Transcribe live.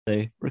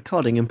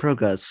Recording in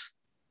progress.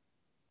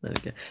 There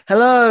we go.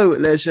 Hello,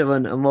 ladies and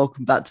gentlemen, and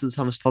welcome back to the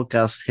Thomas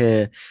Podcast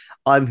here.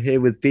 I'm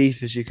here with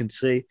Beef, as you can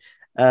see.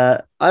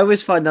 I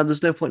always find out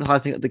there's no point in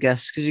hyping up the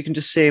guests because you can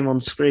just see him on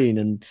screen,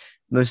 and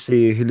most of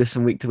you who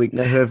listen week to week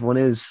know who everyone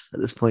is at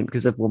this point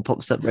because everyone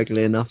pops up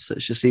regularly enough, so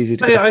it's just easy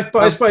to...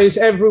 I suppose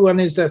everyone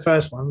is their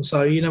first one,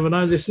 so you never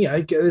know. This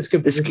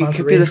could be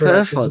the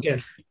first one.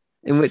 Again.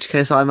 In which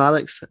case, I'm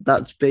Alex.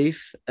 That's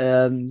Beef.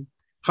 Hello.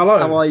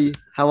 How are you?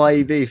 How are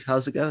you, Beef?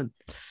 How's it going?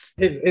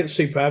 It's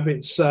superb.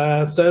 It's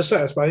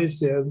Thursday, I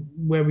suppose.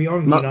 Where we are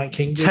in the United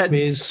Kingdom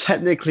is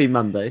technically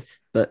Monday,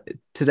 but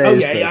today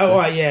is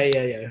Thursday.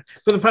 Yeah.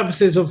 For the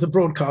purposes of the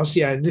broadcast,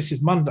 this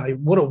is Monday.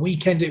 What a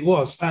weekend it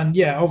was,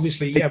 and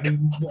obviously,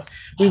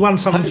 we won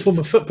some form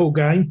of football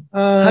game.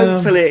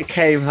 Hopefully, it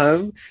came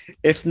home.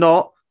 If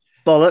not,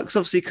 bollocks.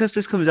 Obviously, because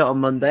this comes out on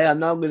Monday, I'm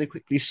now going to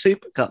quickly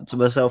supercut to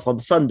myself on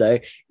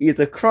Sunday,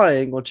 either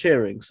crying or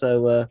cheering.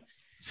 So,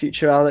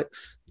 future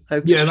Alex.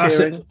 That's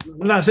it.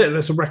 That's it.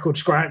 That's a record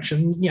scratch,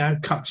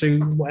 and cut to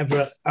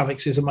whatever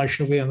Alex is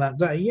emotionally on that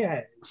day.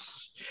 Yeah,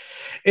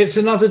 it's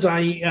another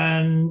day,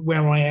 and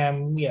where I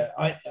am,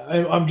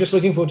 I'm just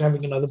looking forward to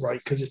having another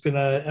break because it's been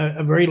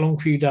a very long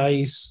few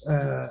days,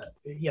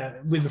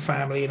 with the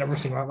family and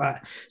everything like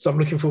that. So I'm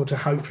looking forward to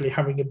hopefully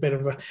having a bit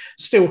of a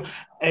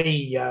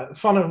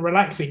fun and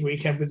relaxing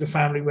weekend with the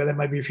family where there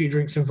may be a few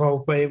drinks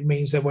involved, but it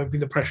means there won't be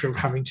the pressure of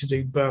having to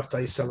do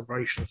birthday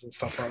celebrations and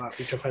stuff like that,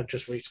 which I've had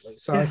just recently.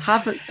 So,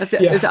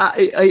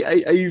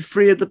 are you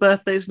free of the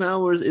birthdays now,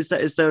 or is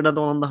there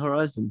another one on the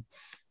horizon?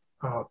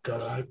 Oh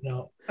God, I hope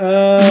not.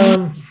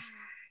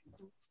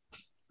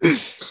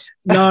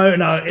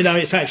 No.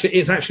 It's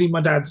actually my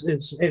dad's.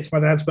 It's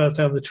my dad's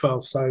birthday on the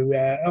 12th. So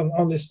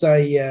on this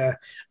day,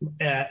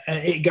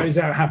 it goes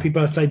out. Happy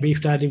birthday, Beef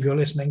Dad! If you're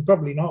listening,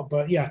 probably not,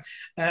 but it is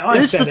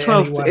the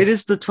 12th. Anyway. It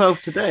is the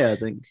 12th today, I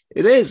think.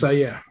 It is. So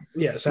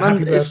So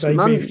happy birthday,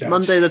 Beef Dad!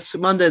 Monday the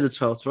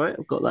 12th, right?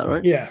 I've got that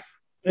right. Yeah.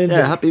 Indeed.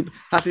 Yeah.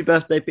 Happy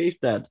birthday, Beef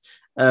Dad!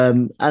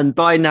 And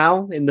by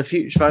now, in the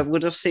future, I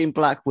would have seen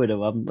Black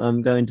Widow.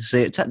 I'm going to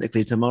see it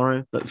technically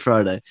tomorrow, but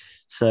Friday.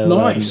 So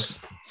nice.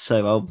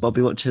 So I'll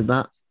be watching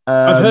that.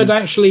 I've heard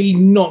actually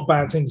not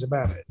bad things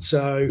about it.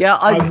 So yeah,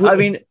 I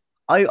mean,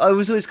 I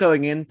was always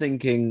going in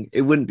thinking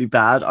it wouldn't be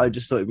bad. I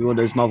just thought it'd be one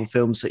of those Marvel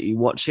films that you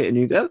watch it and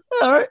you go,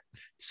 all right,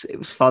 it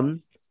was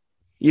fun.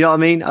 You know what I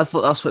mean? I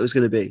thought that's what it was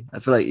going to be. I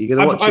feel like you're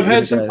going to watch it.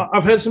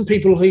 I've heard some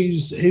people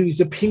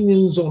whose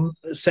opinions on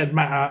said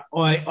matter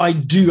I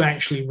do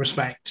actually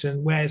respect,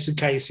 and where it's a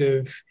case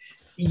of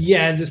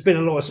there's been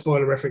a lot of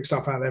spoilerific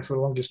stuff out there for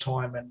the longest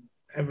time and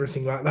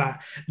everything like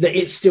that. That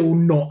it's still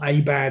not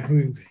a bad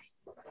movie.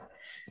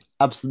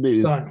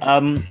 Absolutely. So,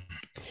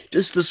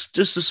 just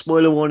a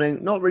spoiler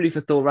warning. Not really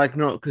for Thor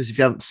Ragnarok, because if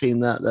you haven't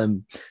seen that,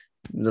 then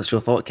that's your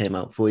thought came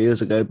out 4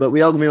 years ago. But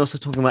we are going to be also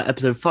talking about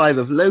episode 5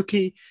 of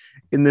Loki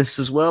in this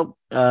as well.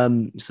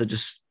 So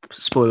just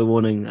spoiler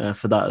warning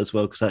for that as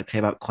well, because that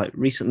came out quite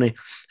recently.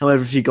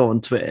 However, if you go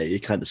on Twitter, you're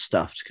kind of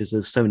stuffed because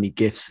there's so many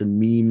GIFs and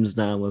memes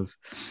now of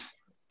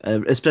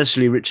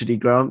especially Richard E.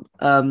 Grant.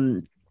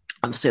 I'm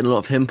seeing a lot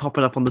of him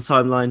popping up on the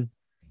timeline.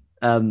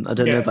 I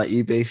don't know about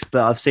you, Beef,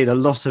 but I've seen a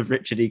lot of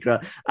Richard E.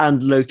 Grant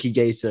and Loki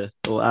Gator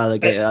or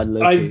Alligator and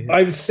Loki.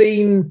 I've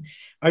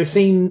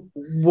seen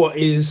what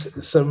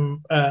is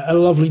some a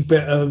lovely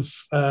bit of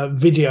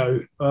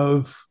video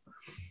of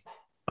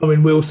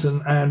Owen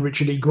Wilson and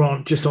Richard E.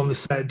 Grant just on the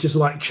set, just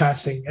like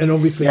chatting, and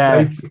obviously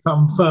they've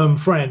become firm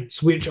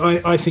friends, which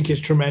I think is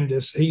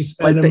tremendous. He's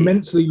an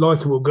immensely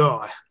likable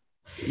guy.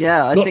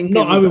 Yeah, I think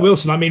not Owen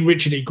Wilson. I mean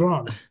Richard E.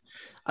 Grant.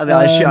 I mean,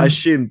 I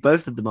assume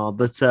both of them are,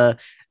 but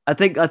I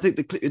think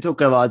the clip you're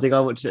talking about, I think I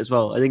watched it as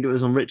well. I think it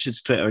was on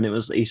Richard's Twitter, and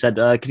he said,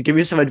 "Can you give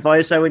me some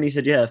advice, Owen?" He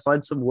said, "Yeah,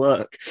 find some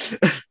work."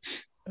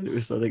 And it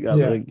was, I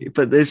think,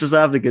 but this is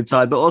having a good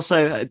time. But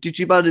also, did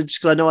you manage?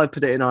 Because I know I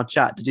put it in our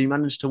chat. Did you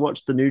manage to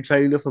watch the new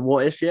trailer for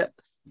What If yet?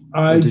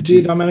 I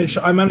did. I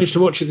managed to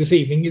watch it this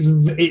evening.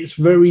 It's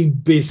very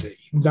busy.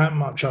 That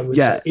much I would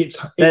say.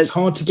 It's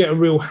hard to get a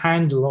real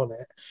handle on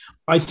it.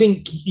 I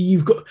think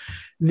you've got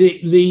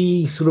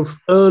the sort of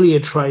earlier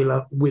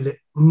trailer with it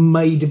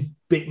made a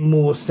bit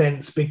more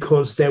sense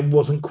because there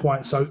wasn't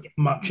quite so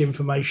much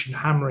information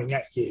hammering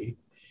at you.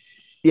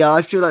 Yeah,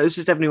 I feel like this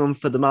is definitely one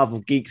for the Marvel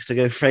geeks to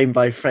go frame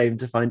by frame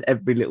to find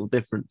every little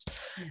difference.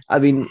 I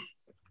mean,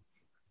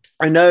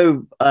 I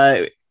know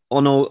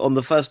on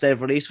the first day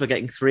of release we're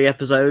getting 3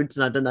 episodes,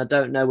 and I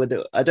don't know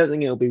whether I don't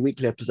think it'll be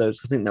weekly episodes.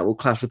 I think that will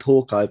clash with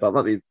Hawkeye, but I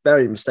might be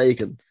very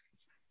mistaken.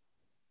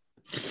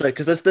 So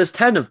because there's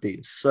 10 of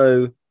these,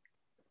 so.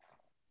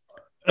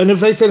 And if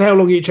they said how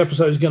long each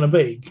episode is going to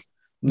be,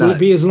 no. Will it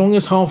be as long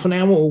as half an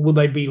hour, or will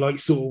they be like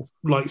sort of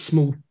like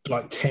small,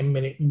 like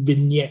 10-minute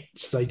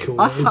vignettes? They call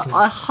it.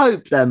 I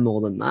hope they're more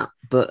than that,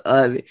 but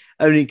only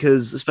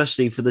because,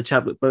 especially for the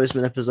Chadwick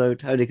Boseman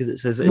episode, only because it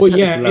says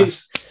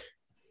it's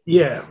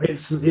Yeah,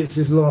 it's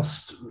his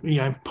last,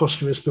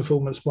 posthumous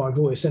performance by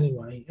voice.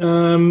 Anyway,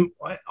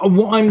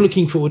 what I'm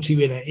looking forward to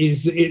in it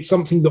is that it's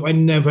something that I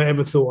never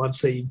ever thought I'd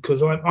see,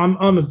 because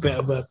I'm a bit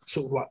of a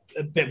sort of like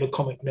a bit of a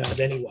comic nerd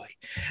anyway,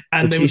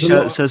 and the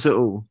T-shirt says it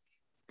all.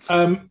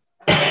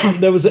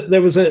 There was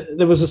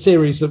a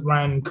series that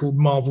ran called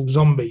Marvel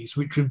Zombies,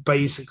 which was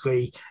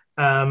basically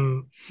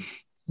every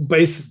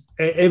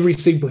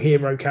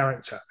superhero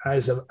character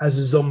as a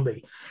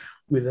zombie,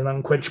 with an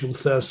unquenchable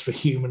thirst for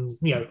human,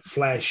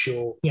 flesh,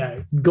 or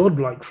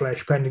godlike flesh,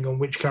 depending on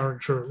which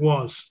character it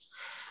was.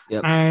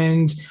 Yep.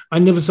 And I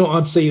never thought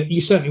I'd see it. You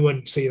certainly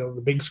wouldn't see it on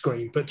the big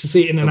screen, but to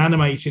see it in an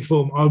animated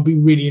form, I'd be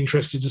really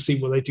interested to see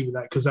what they do with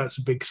that, because that's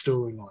a big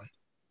storyline.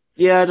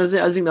 Yeah, I think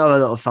they'll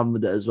have a lot of fun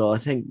with it as well. I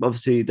think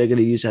obviously they're going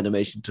to use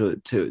animation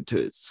to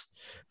its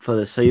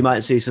fullest, so you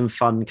might see some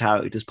fun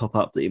characters pop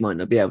up that you might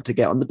not be able to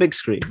get on the big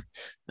screen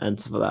and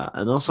stuff like that.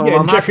 And also,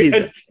 I'm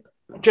happy.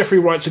 Jeffrey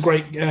Wright's a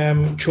great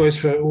choice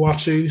for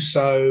Uatu,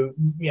 so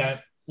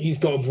he's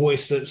got a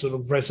voice that sort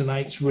of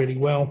resonates really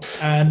well,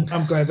 and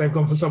I'm glad they've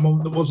gone for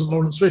someone that wasn't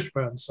Lawrence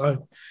Fishburne,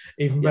 so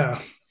even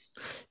better.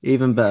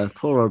 Even better.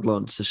 Poor old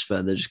Lawrence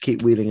Fishburne, they just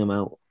keep wheeling him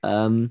out.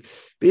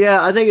 But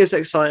yeah, I think it's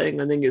exciting.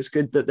 I think it's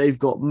good that they've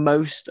got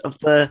most of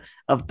the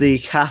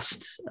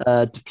cast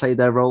to play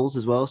their roles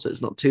as well, so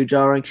it's not too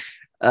jarring.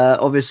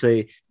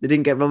 Obviously, they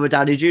didn't get Robert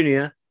Downey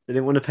Jr., they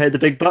didn't want to pay the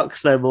big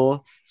bucks no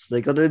more, so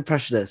they got an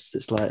impressionist.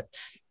 It's like,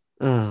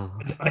 oh.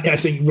 I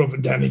think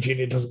Robert Downey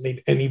Jr. doesn't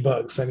need any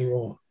bucks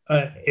anymore.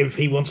 If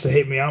he wants to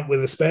hit me up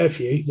with a spare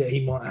few that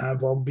he might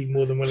have, I'll be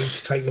more than willing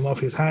to take them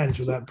off his hands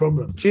without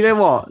problem. Do you know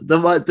what?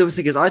 The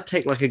thing is, I'd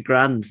take like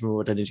 $1,000 from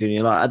Robert Downey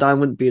Jr. and I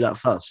wouldn't be that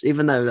fussed,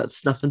 even though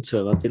that's nothing to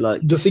him. I'd be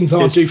like, the things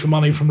I'll do for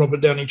money from Robert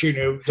Downey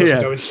Jr.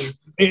 doesn't go into.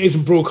 It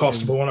isn't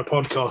broadcastable on a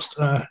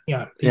podcast.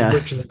 He's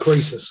rich in the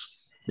creases.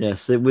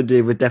 Yes, it would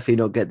definitely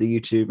not get the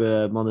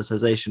YouTube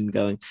monetization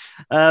going.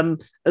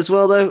 As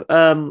well, though,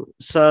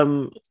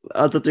 some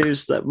other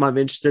news that might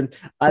be interesting.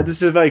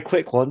 This is a very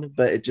quick one,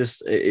 but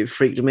it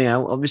freaked me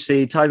out.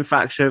 Obviously, Time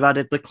Factor have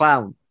added the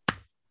clown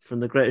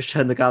from The Greatest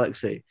Show in the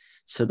Galaxy,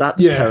 so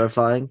that's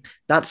terrifying.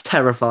 That's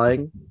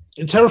terrifying.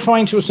 It's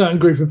terrifying to a certain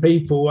group of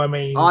people. I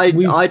mean, I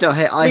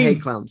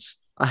hate clowns.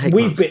 I hate.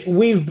 We've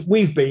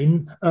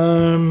been.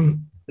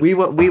 We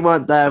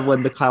weren't there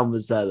when the clown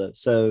was there, though,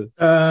 so we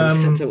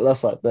can't tell what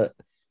that's like. But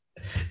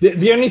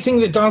the only thing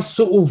that does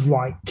sort of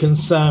like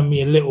concern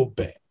me a little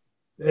bit,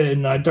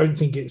 and I don't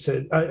think it's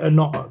an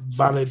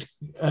unvalid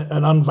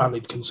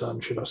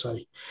concern, should I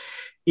say,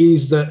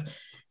 is that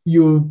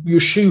you're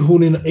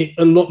shoehorning it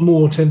a lot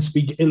more. Tends to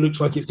be, it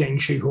looks like it's getting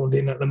shoehorned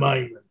in at the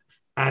moment,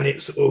 and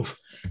it's sort of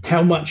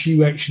how much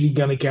you actually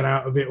going to get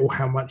out of it, or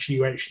how much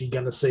you actually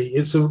going to see.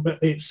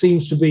 It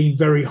seems to be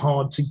very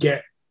hard to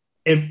get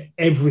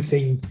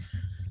everything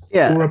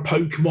or a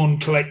Pokemon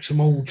collect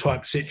them all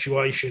type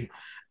situation,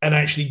 and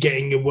actually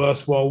getting a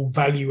worthwhile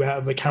value out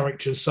of a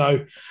character.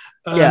 So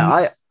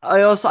I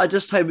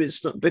just hope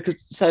it's not,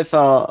 because so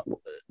far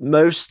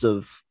most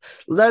of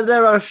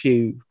there are a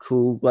few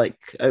cool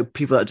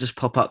people that just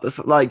pop up,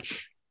 like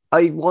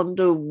I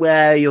wonder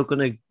where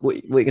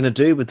what you're gonna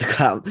do with the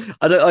clown.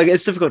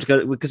 It's difficult to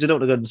go because we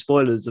don't want to go into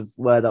spoilers of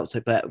where that'll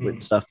take place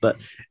with stuff, but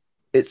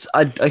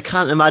I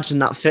can't imagine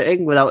that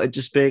fitting without it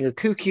just being a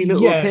kooky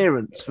little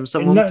appearance from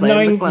someone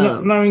playing the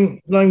clown.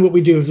 Knowing what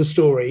we do with the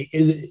story,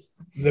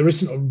 there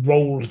isn't a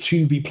role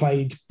to be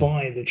played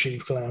by the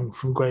Chief Clown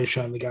from Greatest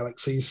Show in the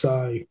Galaxy.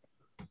 So,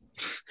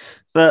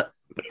 but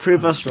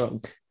prove us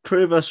wrong.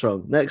 Prove us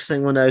wrong. Next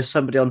thing we'll know,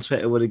 somebody on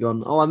Twitter would have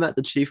gone, "Oh, I met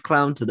the Chief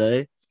Clown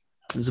today.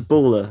 It was a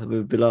baller." And we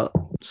would be like,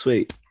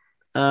 "Sweet."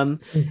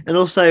 And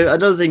also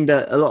another thing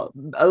that a lot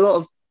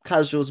of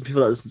casuals and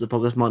people that listen to the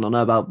podcast might not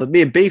know about, but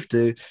me and Beef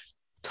do.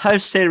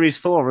 Toast Series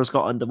 4 has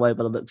got underway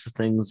by the looks of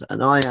things,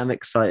 and I am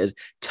excited.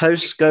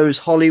 Toast Goes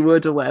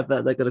Hollywood, or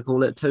whatever they're going to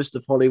call it, Toast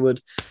of Hollywood.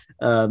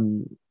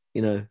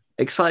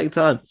 Exciting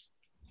times.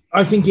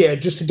 I think,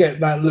 just to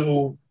get that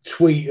little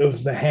tweet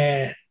of the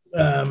hair,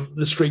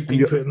 the streak that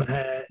you put in the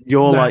hair.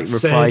 Your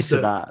reply to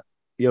that.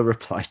 Your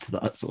reply to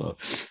that as well.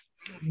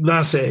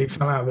 That's it. It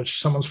fell out of it.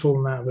 Someone's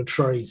fallen out of a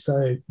tree.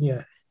 So,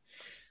 yeah.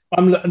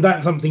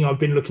 That's something I've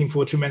been looking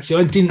forward to immensely.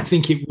 I didn't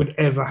think it would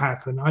ever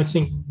happen. I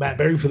think Matt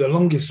Berry, for the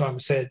longest time,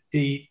 said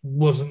he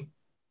wasn't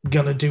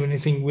going to do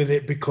anything with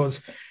it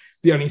because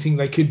the only thing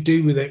they could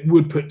do with it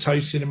would put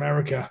Toast in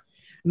America.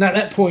 And at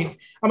that point,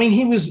 I mean,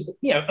 he was,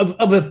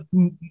 of a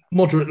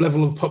moderate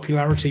level of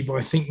popularity, but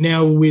I think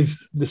now with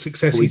the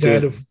success he's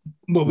had of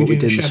What We Do in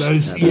the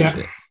Shadows,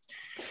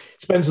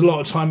 spends a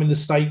lot of time in the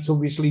States,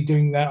 obviously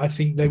doing that. I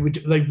think they were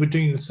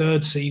doing the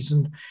third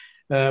season.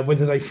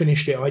 Whether they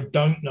finished it, I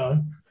don't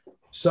know.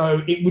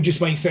 So it would just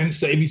make sense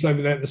that if he's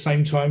over there at the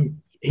same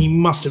time, he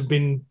must have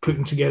been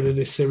putting together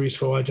this series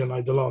for, I don't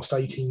know, the last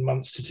 18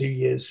 months to 2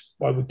 years,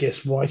 I would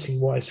guess,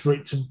 writing-wise, for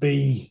it to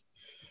be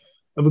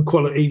of a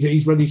quality that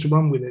he's ready to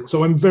run with it.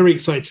 So I'm very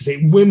excited to see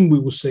it. When we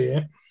will see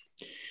it,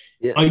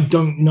 I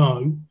don't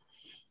know.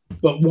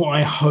 But what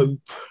I hope...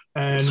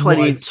 and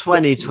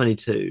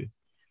 2022.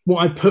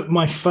 what I put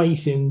my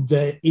faith in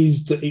there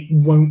is that it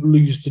won't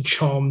lose the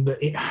charm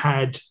that it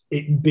had,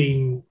 it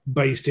being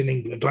based in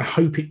England. I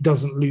hope it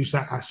doesn't lose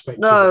that aspect.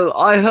 No,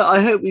 I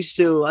hope we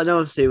still. I know,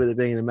 obviously, with it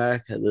being in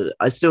America, that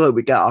I still hope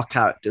we get our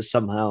characters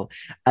somehow,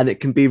 and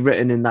it can be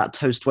written in that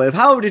toast way of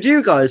how did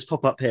you guys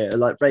pop up here,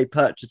 like Ray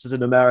Purchases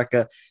in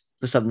America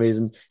for some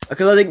reason.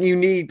 Because I think you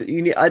need.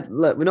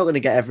 Look, we're not going to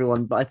get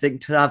everyone, but I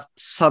think to have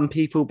some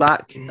people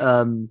back.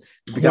 I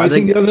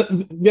think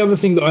the other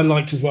thing that I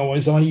liked as well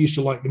is I used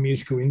to like the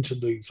musical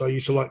interludes. I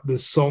used to like the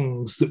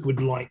songs that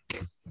would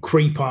like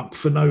creep up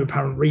for no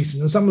apparent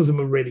reason, and some of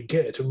them are really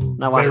good.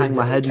 Now I hang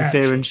my head in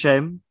fear and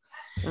shame.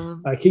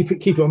 Keep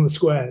it on the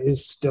square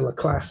is still a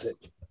classic.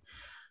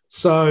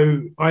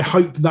 So I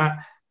hope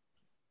that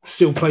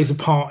still plays a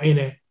part in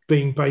it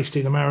being based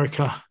in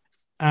America.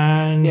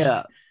 And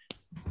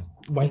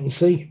wait and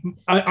see.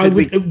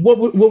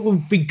 What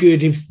would be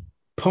good if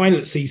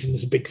pilot season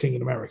is a big thing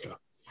in America?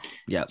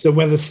 Yeah. So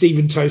whether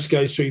Stephen Toast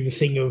goes through the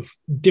thing of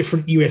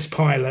different US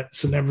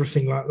pilots and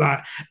everything like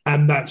that,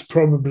 and that's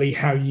probably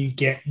how you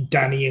get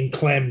Danny and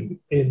Clem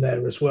in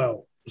there as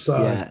well.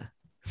 So yeah,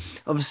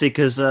 obviously,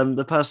 because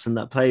the person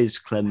that plays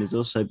Clem is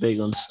also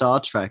big on Star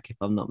Trek, if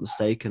I'm not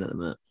mistaken, at the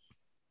minute.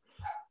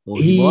 Or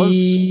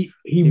he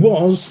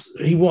was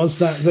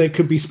that. There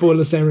could be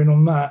spoilers therein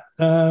on that.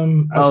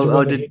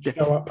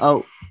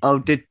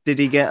 Did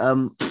he get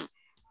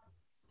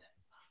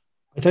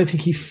I don't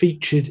think he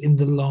featured in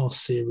the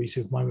last series,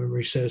 if my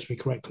memory serves me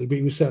correctly, but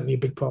he was certainly a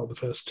big part of the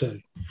first two.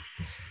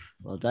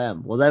 Well,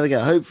 damn. Well, there we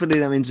go. Hopefully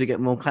that means we get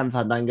more Clem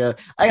Fandango.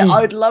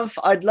 I'd love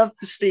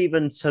for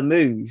Stephen to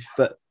move,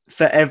 but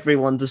for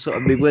everyone to sort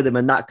of be with him,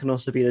 and that can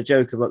also be the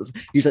joke of like,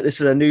 he's like,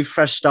 this is a new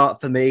fresh start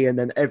for me, and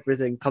then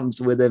everything comes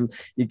with him.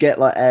 You get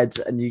like Ed,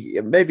 and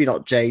you maybe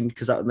not Jane,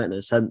 because that would make no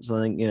sense. I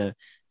think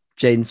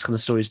Jane's kind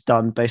of story is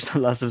done based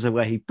on last episode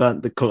where he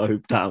burnt the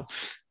globe down,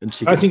 and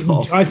I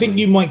think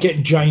you might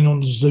get Jane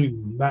on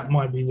Zoom. That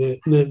might be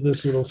the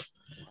sort of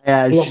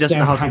she doesn't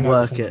know how to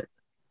work it.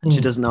 She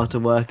doesn't know how to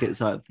work it,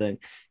 type of thing.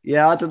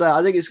 Yeah, I don't know.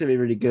 I think it's going to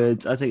be really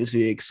good. I think it's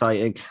really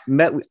exciting.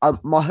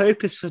 My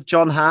hope is for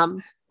John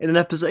Hamm in an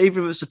episode,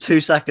 even if it's for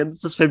 2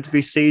 seconds, just for him to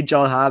be seeing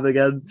John Hamm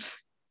again.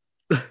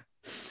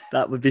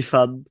 That would be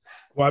fun.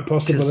 Quite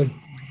possibly.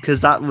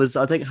 Because that was,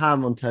 I think,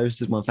 Ham on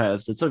Toast is my favourite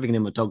episode. It's not even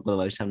in my dog, by the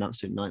way. It's an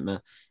absolute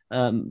nightmare.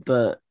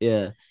 But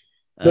yeah.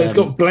 But it's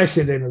got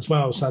Blessed in as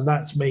well, so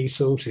that's me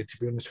sorted, to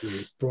be honest with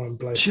you. Brian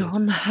Blessed.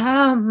 John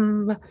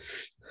Hamm.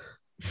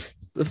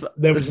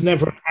 There was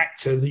never an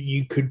actor that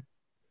you could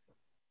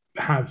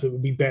have that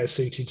would be better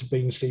suited to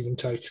being Stephen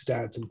Toast's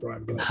dad than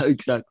Brian Blessed.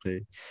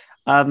 Exactly.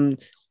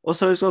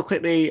 Also, as well,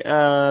 quickly,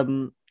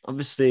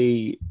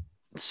 obviously,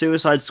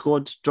 Suicide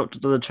Squad dropped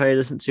another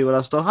trailer since you were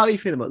last on. How are you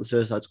feeling about the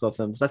Suicide Squad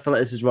film? Because I feel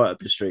like this is right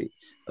up your street.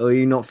 Or are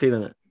you not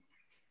feeling it?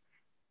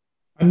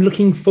 I'm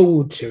looking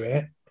forward to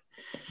it.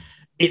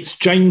 It's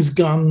James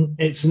Gunn.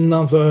 It's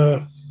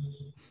another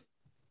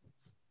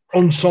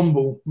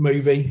ensemble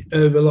movie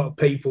of a lot of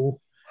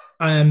people.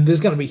 There's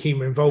going to be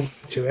humour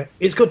involved to it.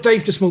 It's got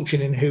Dave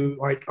DeSmulchin in, who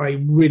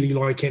I really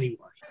like anyway.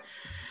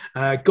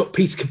 Got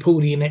Peter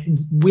Capaldi in it.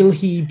 Will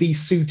he be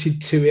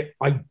suited to it?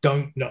 I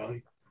don't know.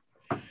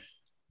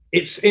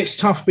 It's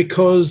tough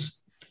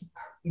because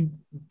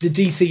the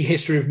DC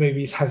history of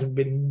movies hasn't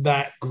been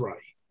that great.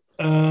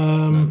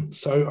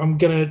 So I'm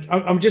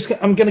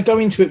gonna go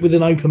into it with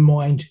an open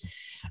mind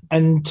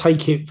and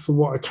take it for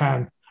what I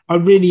can. I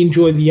really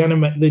enjoy the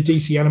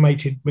DC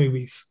animated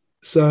movies,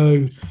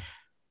 so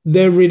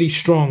they're really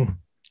strong,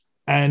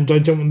 and I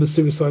don't want the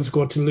Suicide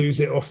Squad to lose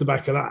it off the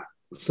back of that.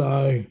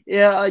 So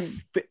I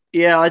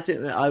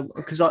think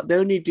because the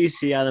only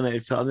DC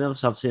animated film, I mean,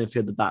 obviously I've seen a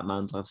few of the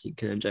Batmans, I've seen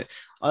Killing Joke.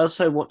 I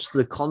also watched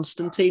the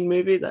Constantine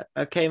movie that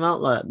came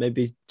out like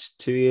maybe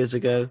 2 years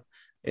ago.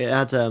 It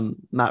had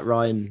Matt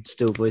Ryan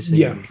still voicing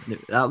him.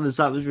 That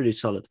was really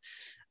solid.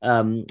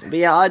 But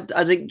yeah,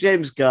 I think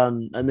James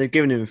Gunn, and they've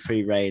given him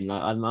free reign.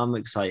 Like I'm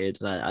excited,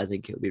 and I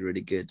think it'll be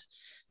really good.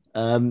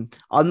 I'm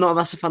not a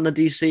massive fan of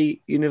the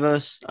DC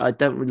universe. I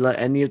don't really like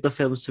any of the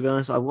films, to be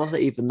honest. I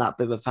wasn't even that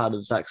big of a fan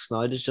of Zack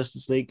Snyder's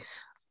Justice League.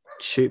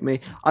 Shoot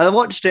me. I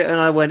watched it and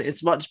I went,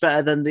 it's much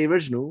better than the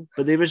original,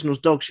 but the original's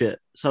dog shit.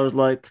 So I was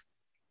like,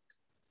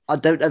 I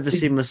don't ever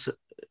see myself.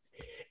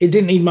 It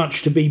didn't need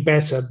much to be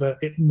better, but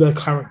the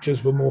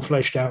characters were more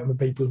fleshed out and the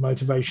people's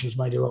motivations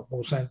made a lot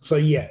more sense. So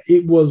yeah,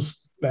 it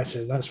was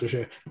better, that's for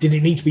sure. Did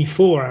it need to be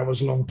 4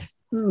 hours long?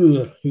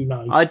 Ugh, who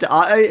knows?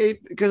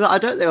 Because I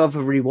don't think I'll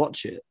ever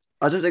rewatch it.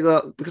 I don't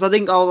think because I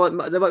think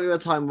there might be a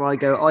time where I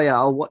go, oh yeah,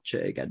 I'll watch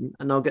it again,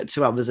 and I'll get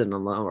 2 hours in, and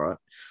I'm like, all right.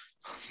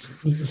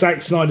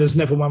 Zack Snyder's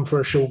never won for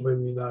a short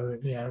movie, though.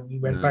 He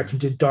went back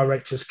and did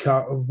director's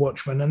cut of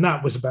Watchmen, and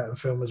that was a better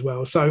film as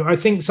well. So I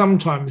think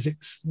sometimes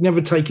it's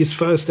never take his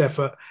first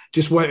effort,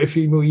 just wait a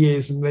few more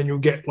years, and then you'll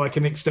get like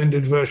an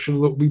extended version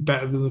that will be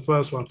better than the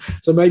first one.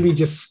 So maybe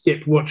just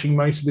skip watching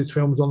most of his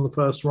films on the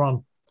first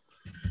run.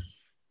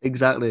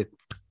 Exactly.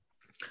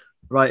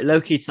 Right,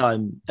 Loki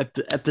time,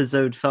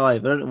 episode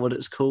 5. I don't know what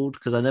it's called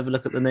because I never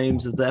look at the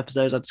names of the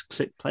episodes. I just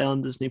click play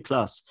on Disney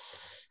Plus.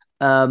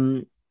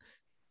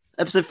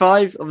 Episode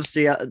 5,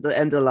 obviously, at the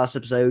end of the last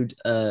episode,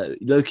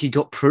 Loki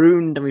got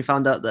pruned, and we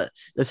found out that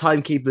the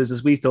timekeepers,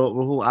 as we thought,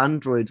 were all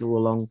androids all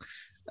along.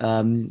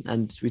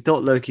 And we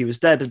thought Loki was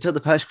dead until the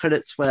post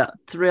credits, where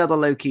 3 other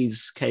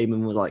Lokis came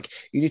and were like,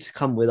 "You need to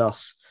come with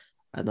us,"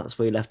 and that's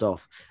where he left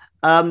off.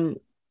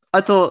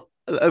 I thought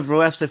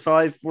overall episode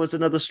 5 was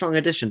another strong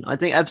addition. I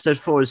think episode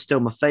 4 is still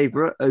my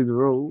favorite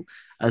overall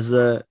as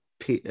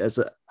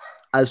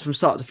from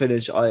start to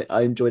finish.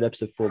 I enjoyed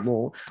episode 4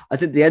 more. I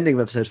think the ending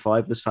of episode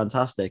 5 was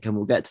fantastic, and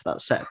we'll get to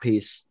that set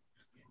piece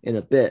in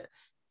a bit.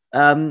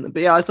 But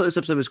yeah, I thought this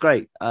episode was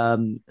great,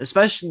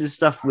 especially the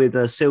stuff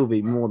with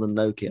Sylvie more than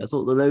Loki. I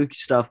thought the Loki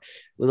stuff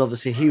was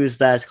obviously he was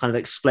there to kind of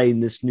explain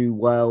this new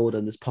world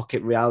and this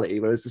pocket reality,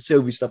 whereas the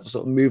Sylvie stuff was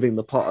sort of moving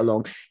the plot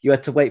along. You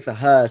had to wait for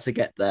her to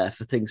get there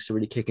for things to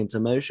really kick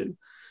into motion.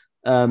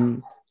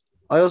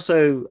 I thought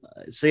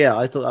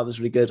that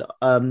was really good.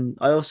 I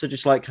also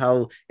just like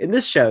how in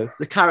this show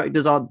the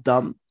characters aren't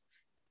dumb,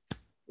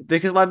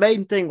 because my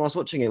main thing whilst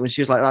watching it when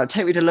she was like, "Right,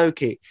 take me to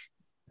Loki,"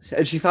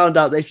 and she found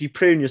out that if you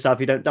prune yourself,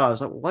 you don't die. I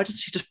was like, why did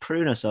she just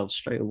prune herself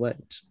straight away?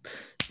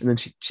 And then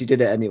she did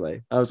it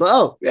anyway. I was like,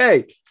 oh,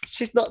 yay,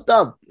 she's not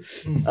dumb.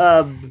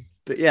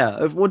 But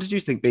yeah, what did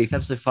you think, Beef?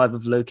 Episode 5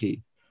 of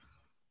Loki.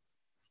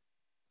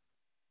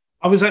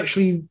 I was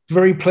actually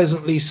very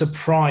pleasantly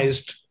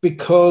surprised,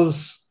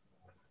 because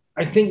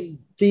I think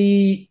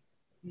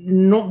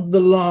not the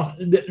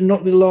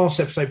last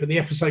episode, but the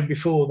episode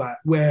before that,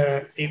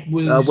 where it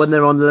was when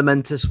they're on the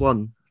Lamentis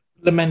one.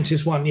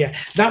 Yeah,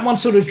 that one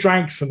sort of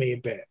dragged for me a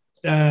bit.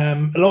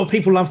 A lot of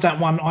people love that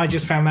one. I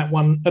just found that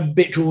one a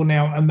bit drawn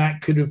out, and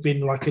that could have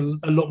been like a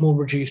lot more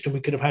reduced, and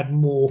we could have had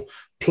more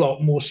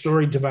plot, more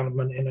story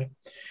development in it.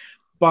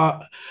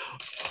 But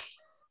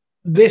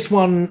this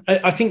one,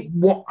 I think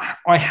what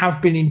I have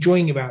been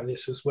enjoying about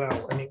this as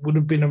well, and it would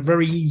have been a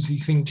very easy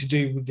thing to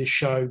do with this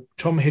show,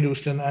 Tom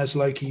Hiddleston as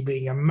Loki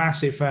being a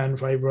massive fan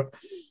favorite,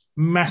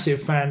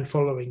 massive fan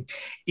following,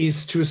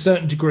 is to a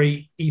certain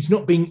degree, he's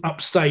not being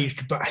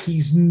upstaged, but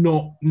he's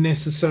not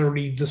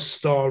necessarily the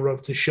star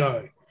of the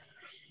show.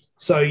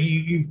 So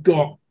you've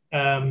got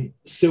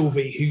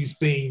Sylvie, who's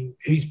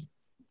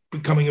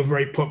becoming a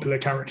very popular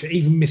character.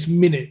 Even Miss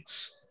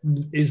Minutes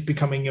is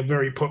becoming a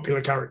very popular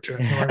character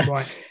in her own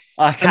right.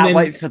 I can't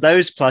wait for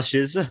those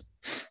plushes.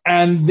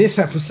 And this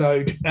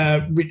episode,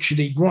 Richard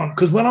E. Grant,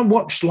 because when I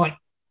watched like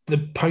the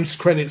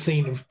post-credit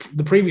scene of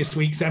the previous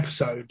week's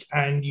episode,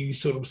 and you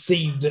sort of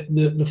see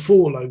the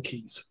 4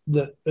 Lokis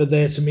that are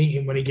there to meet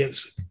him when he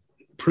gets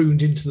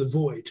pruned into the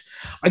void,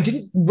 I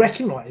didn't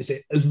recognize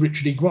it as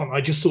Richard E. Grant. I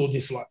just saw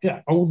this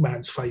old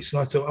man's face,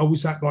 and I thought, oh,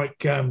 was that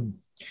like?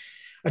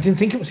 I didn't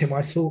think it was him.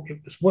 I thought it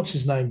was, what's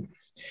his name?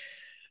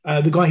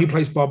 The guy who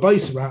plays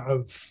Barbossa out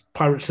of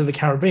Pirates of the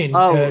Caribbean,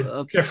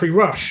 Jeffrey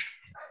Rush.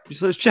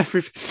 So it's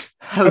Jeffrey.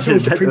 I thought it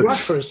was Jeffrey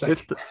Rush for a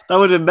second. That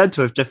would have been meant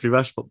to have Jeffrey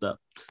Rush popped up.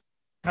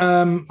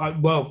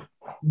 Well,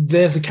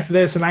 there's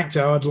an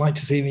actor I'd like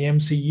to see in the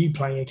MCU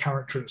playing a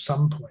character at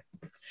some point,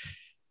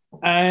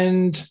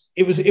 and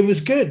it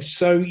was good.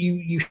 So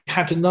you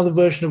had another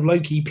version of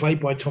Loki played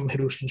by Tom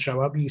Hiddleston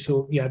show up. You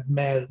saw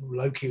Mayor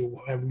Loki, or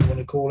whatever you want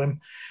to call him.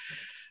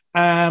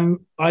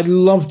 I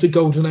love the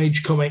Golden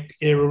Age comic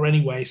era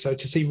anyway, so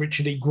to see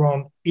Richard E.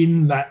 Grant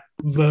in that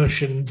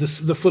version,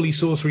 the fully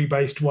sorcery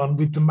based one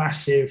with the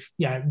massive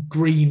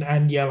green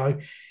and yellow,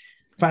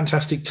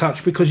 fantastic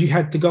touch, because you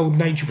had the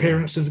Golden Age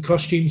appearance of the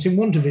costumes in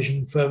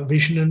WandaVision for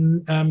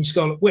Vision and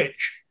Scarlet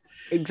Witch.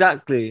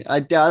 Exactly. I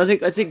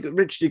think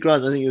Richard E.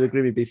 Grant, I think you'll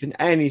agree with me, in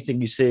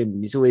anything you see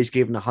him, he's always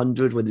given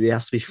 100, whether he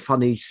has to be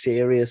funny,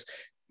 serious,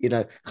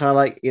 kind of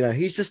like,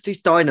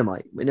 he's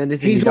dynamite in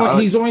anything.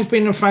 He's always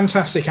been a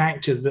fantastic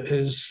actor that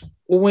has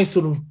always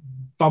sort of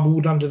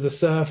bubbled under the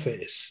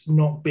surface,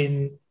 not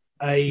been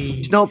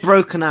he's not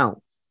broken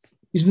out.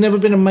 He's never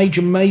been a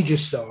major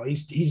star.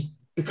 He's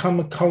become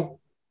a cult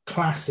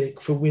classic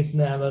for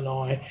Withnail and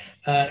I.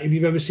 If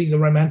you've ever seen the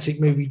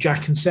romantic movie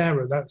Jack and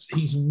Sarah,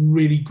 he's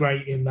really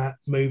great in that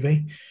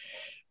movie.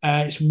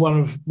 It's one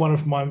of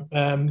my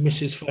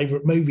Mrs.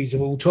 favorite movies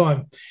of all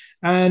time.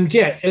 And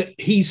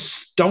he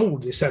stole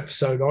this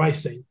episode, I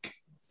think,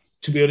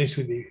 to be honest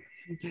with you.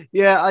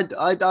 Yeah,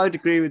 I'd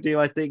agree with you.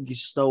 I think he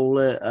stole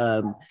it.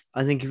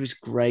 I think he was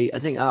great. I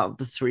think out of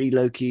the 3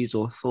 Lokis,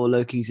 or 4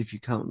 Lokis, if you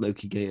count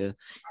Loki Gator,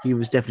 he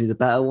was definitely the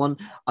better one.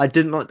 I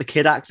didn't like the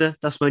kid actor.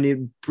 That's my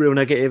only real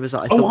negative. Is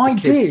that I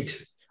did.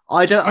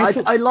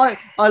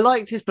 I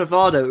liked his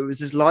bravado. It was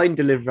his line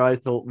delivery I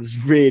thought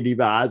was really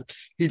bad.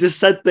 He just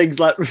said things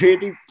like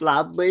really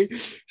blandly.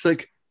 It's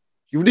like,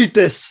 you need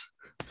this.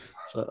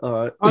 So, all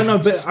right. I know,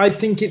 but I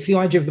think it's the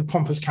idea of the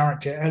pompous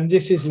character, and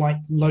this is like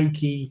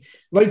Loki.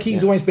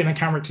 Loki's always been a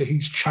character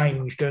who's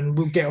changed, and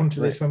we'll get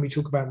onto this when we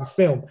talk about the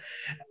film.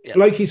 Yeah.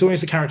 Loki's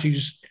always a character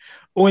who's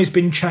always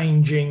been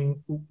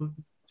changing,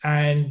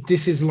 and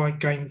this is like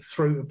going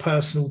through a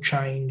personal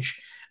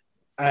change,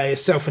 a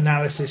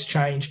self-analysis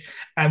change,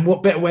 and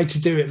what better way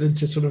to do it than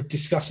to sort of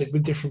discuss it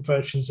with different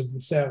versions of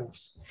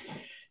themselves.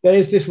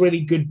 there's this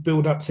really good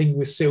build-up thing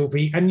with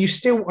Sylvie, and you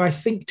still, I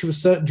think, to a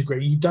certain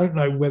degree, you don't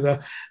know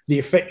whether the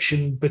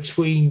affection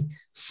between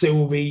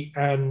Sylvie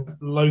and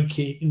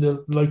Loki,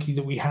 the Loki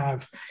that we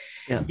have,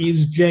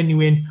 is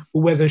genuine,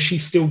 or whether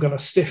she's still going to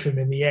stiff him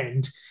in the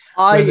end.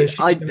 I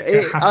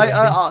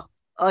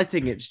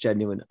think it's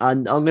genuine,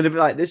 and I'm going to be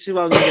like, this is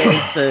where I'm going to go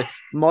into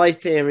my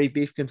theory,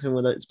 beef content,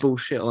 whether it's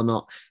bullshit or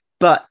not.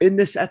 But in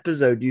this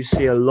episode, you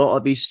see a lot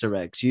of Easter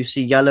eggs. You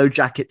see Yellow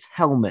Jacket's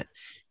helmet.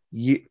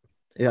 I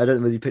don't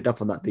know whether you picked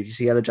up on that, but you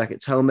see Yellow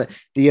Jacket's helmet.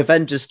 The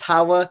Avengers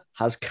Tower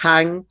has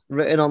Kang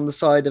written on the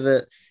side of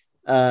it.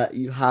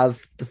 You have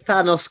the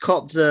Thanos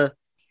copter,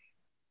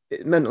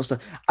 mental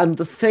stuff. And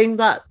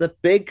the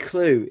big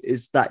clue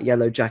is that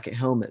Yellow Jacket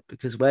helmet,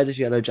 because where does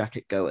Yellow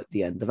Jacket go at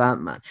the end of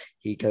Ant-Man?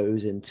 He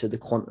goes into the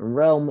quantum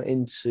realm,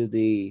 into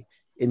the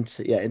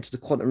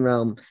quantum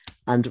realm.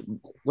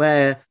 And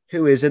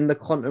who is in the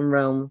quantum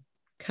realm?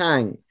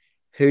 Kang.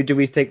 Who do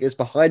we think is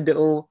behind it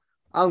all?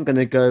 I'm going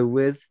to go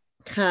with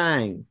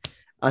Kang.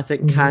 I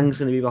think Kang's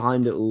going to be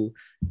behind it all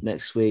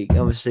next week.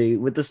 Obviously,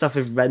 with the stuff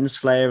with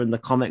Renslayer in the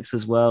comics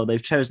as well,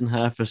 they've chosen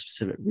her for a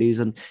specific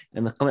reason.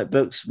 In the comic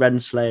books,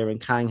 Renslayer and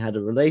Kang had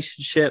a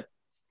relationship.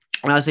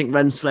 And I think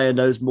Renslayer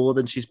knows more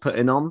than she's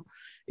putting on,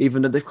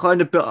 even though they've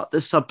kind of built up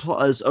this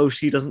subplot as,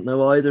 she doesn't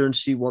know either and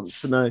she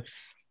wants to know.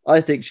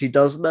 I think she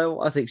does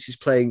know. I think she's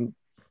playing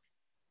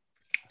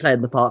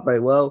the part very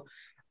well.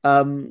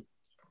 And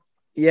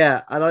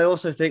I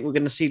also think we're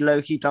going to see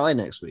Loki die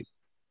next week.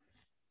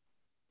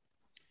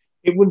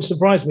 It wouldn't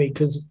surprise me,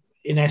 because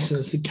in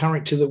essence, the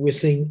character that we're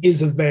seeing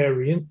is a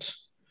variant.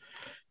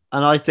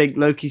 And I think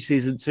Loki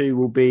season 2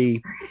 will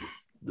be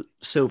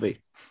Sylvie.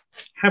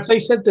 Have they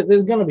said that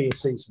there's going to be a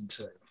season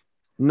 2?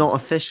 Not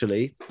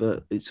officially,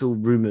 but it's all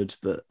rumored.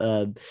 But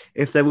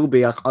if there will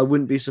be, I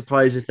wouldn't be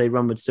surprised if they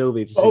run with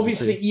Sylvie. For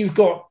obviously, you've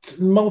got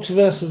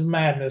Multiverse of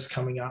Madness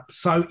coming up.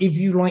 So if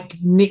you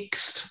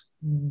nixed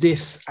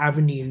this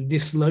avenue,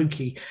 this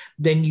Loki,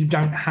 then you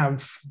don't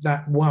have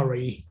that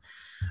worry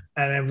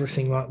and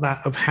everything like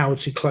that of how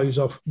to close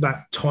off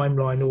that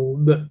timeline, or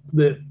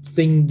the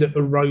thing that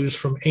arose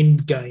from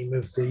Endgame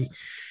of the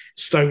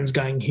stones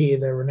going here,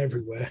 there, and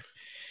everywhere.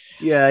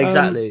 Yeah,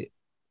 exactly.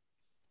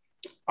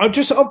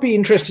 I'll be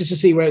interested to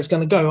see where it's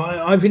going to go.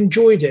 I've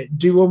enjoyed it.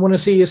 Do I want to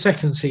see a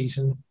second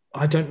season?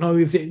 I don't know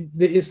if it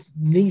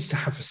needs to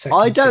have a second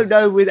season. I don't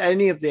know with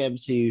any of the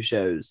MCU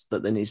shows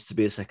that there needs to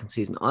be a second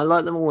season. I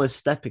like them all as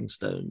stepping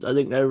stones. I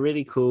think they're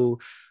really cool.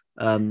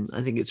 I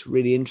think it's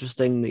really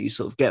interesting that you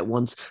sort of get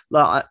once.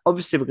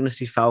 Obviously, we're going to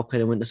see Falcon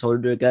and Winter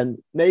Soldier again.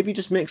 Maybe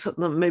just mix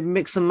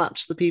and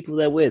match the people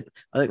they're with.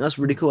 I think that's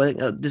really cool. I think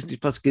that Disney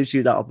Plus gives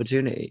you that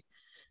opportunity.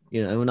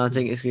 And I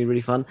think it's going to be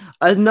really fun.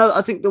 I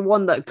think the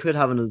one that could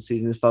have another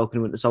season is Falcon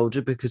and Winter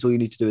Soldier, because all you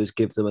need to do is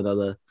give them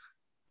another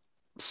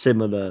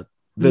similar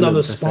villain,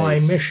 another spy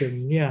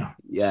mission. Yeah,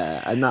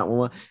 and that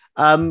one.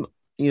 I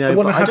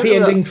want a happy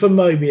ending for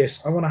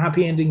Mobius.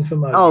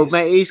 Oh,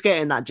 mate, he's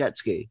getting that jet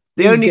ski.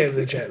 Getting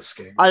the jet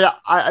ski.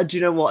 I do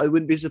you know what? I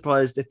wouldn't be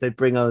surprised if they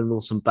bring Owen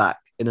Wilson back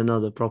in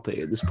another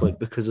property at this point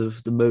because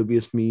of the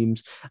Mobius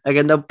memes.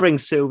 Again, they'll bring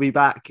Sylvie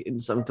back in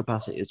some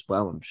capacity as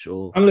well, I'm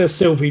sure. Unless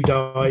Sylvie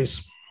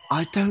dies.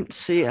 I don't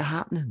see it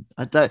happening.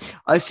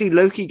 I see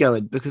Loki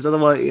going, because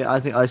otherwise, I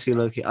think I see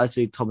Loki. I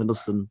see Tom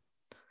Hiddleston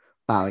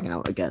bowing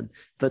out again.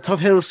 But Tom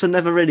Hiddleston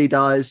never really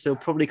dies. He'll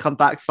probably come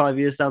back 5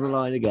 years down the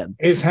line again.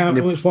 It's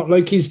what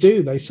Lokis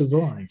do. They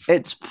survive.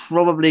 He's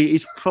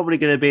probably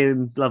going to be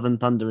in Love and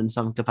Thunder in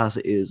some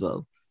capacity as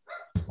well.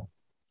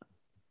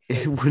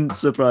 It wouldn't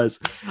surprise.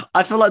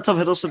 I feel like Tom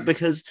Hiddleston,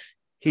 because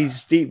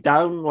he's deep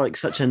down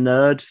such a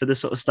nerd for this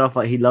sort of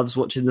stuff. He loves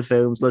watching the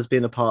films, loves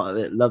being a part of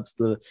it, loves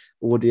the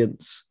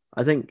audience.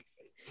 I think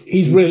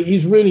he's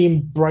really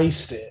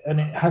embraced it,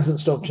 and it hasn't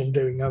stopped him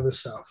doing other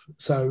stuff.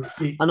 So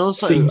it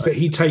seems that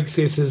he takes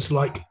this as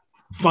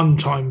fun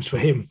times for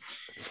him.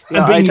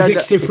 And being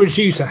executive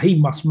producer, he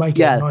must make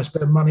a nice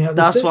bit of money out of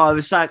this. That's what I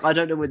was saying. I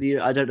don't know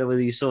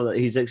whether you saw that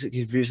he's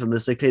executive producer on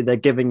this. So clearly they're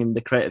giving him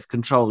the creative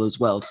control as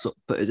well to sort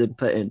of put his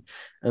input in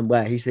and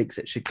where he thinks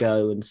it should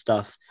go and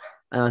stuff.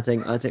 And I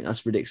think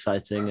that's really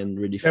exciting and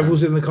really fun.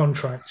 Devil's in the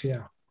contract,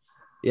 yeah.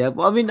 Yeah,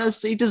 well, I mean,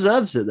 he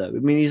deserves it, though. I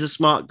mean, he's a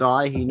smart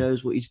guy. He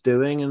knows what he's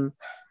doing. And,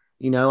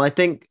 I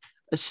think,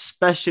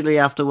 especially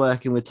after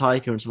working with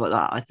Taika and stuff like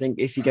that, I think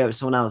if you go with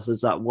someone else,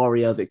 there's that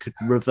worry of it could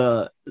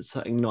revert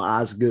something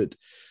not as good.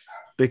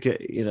 Because,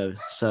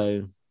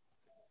 so...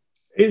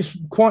 It's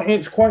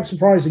quite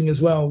surprising as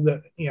well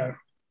that,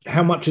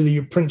 how much of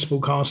the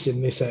principal cast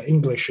in this are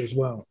English as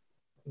well.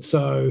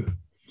 So...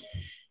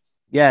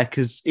 Yeah,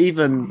 because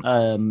even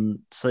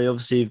so,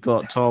 obviously you've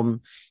got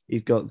Tom,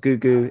 you've got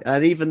Gugu,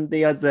 and even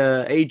the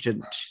other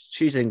agent,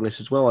 she's English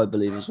as well, I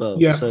believe, as well.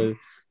 Yeah. So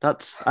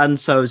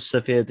so is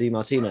Sophia Di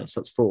Martino.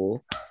 So that's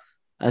 4,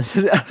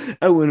 and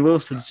Owen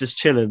Wilson's just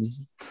chilling,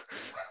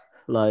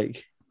 Yeah,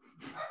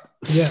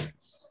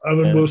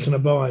 Owen Wilson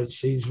abides.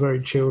 He's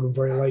very chilled and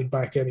very laid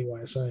back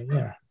anyway. So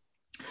yeah.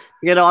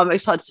 I'm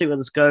excited to see where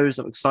this goes.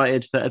 I'm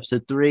excited for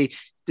episode 3.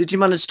 Did you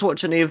manage to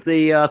watch any of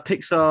the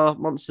Pixar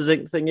Monsters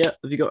Inc. thing yet?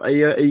 Have you got? Are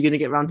you going to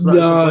get around to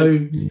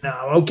that?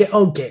 No. I'll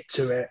get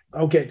to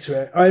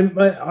it.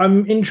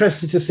 I'm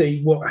interested to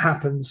see what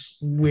happens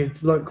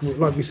with like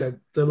we said,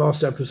 the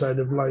last episode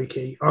of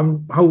Loki.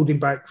 I'm holding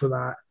back for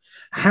that.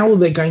 How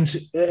they're going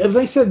to? Have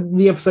they said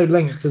the episode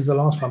length as the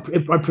last one?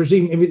 I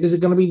presume is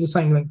it going to be the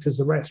same length as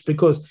the rest?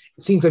 Because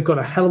it seems they've got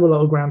a hell of a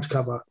lot of ground to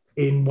cover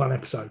in one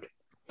episode.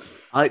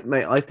 I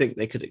think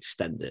they could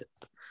extend it.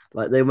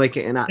 Like they make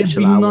it an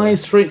actual. It'd be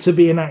nice for it to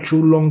be an actual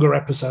longer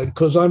episode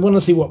because I want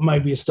to see what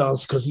Mobius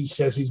does because he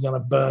says he's going to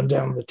burn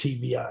down the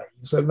TVA.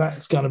 So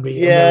that's going to be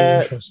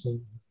very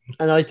interesting.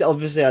 And I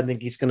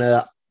think he's going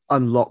to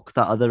unlock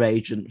that other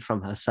agent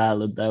from her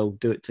cell and they'll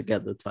do it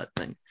together type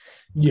thing.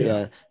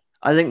 Yeah.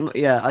 I think.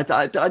 Yeah.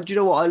 Do you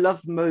know what I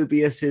love?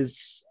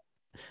 Mobius's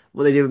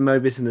what they did with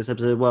Mobius in this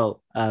episode.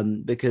 Well,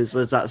 because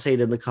there's that scene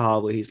in the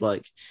car where he's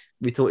like,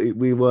 "We thought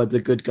we were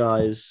the good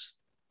guys."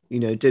 Do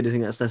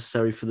anything that's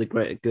necessary for the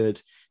greater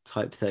good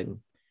type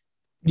thing.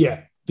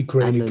 Yeah, the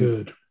greater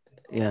good.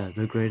 Yeah,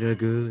 the greater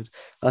good.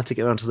 I'll have to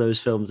get around to those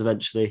films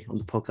eventually on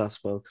the podcast as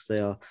well, because they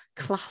are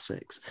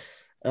classics.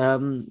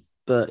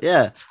 But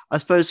yeah, I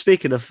suppose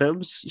speaking of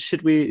films,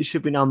 should we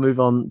now move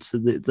on to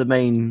the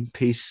main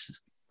piece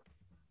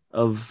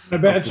of No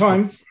better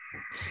time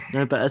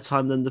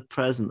than the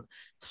present.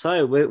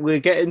 So we're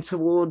getting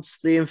towards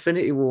the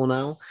Infinity War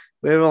now.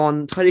 We're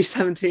on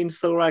 2017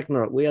 Thor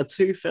Ragnarok. We are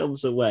 2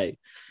 films away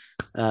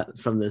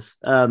from this.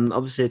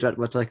 Obviously,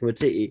 directed by Taika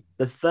Waititi,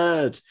 the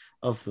third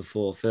of the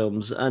 4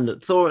 films.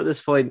 And Thor at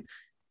this point,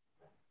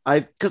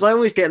 because I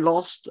always get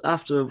lost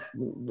after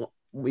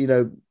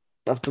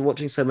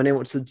watching so many, I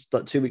watched them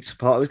like 2 weeks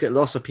apart. I always get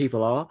lost where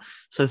people are.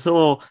 So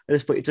Thor at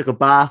this point, he took a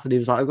bath and he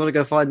was like, "I've got to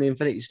go find the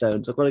Infinity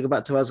Stones. I've got to go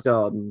back to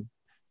Asgard and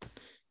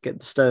get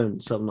the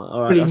stones." So I'm like,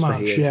 "All right, pretty that's much, where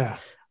he is." yeah.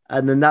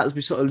 And then that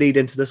we sort of lead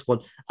into this one,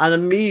 and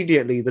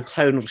immediately the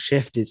tonal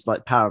shift is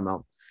like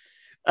paramount.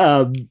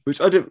 Which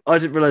I didn't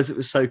realize it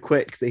was so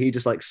quick that he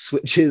just like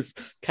switches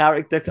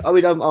character. I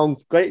mean, I'm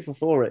grateful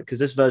for it because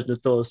this version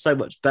of Thor is so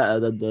much better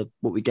than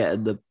what we get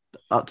in the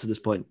up to this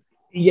point.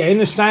 Yeah, in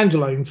a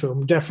standalone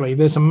film, definitely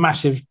there's a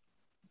massive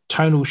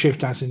tonal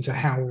shift as into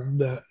how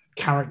the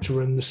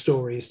character and the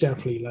story is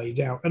definitely laid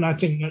out, and I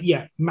think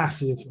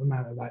massive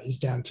amount of that is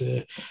down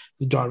to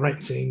the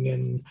directing,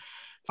 and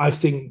I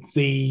think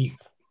the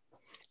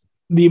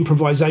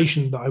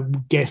improvisation that I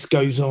guess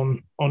goes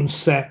on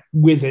set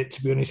with it,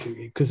 to be honest with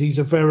you, because he's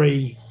that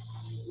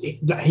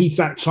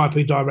type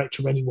of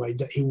director anyway,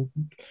 that he'll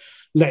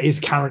let his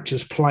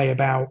characters play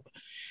about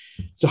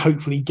to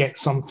hopefully get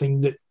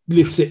something that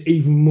lifts it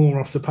even more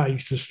off the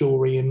page, the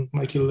story, and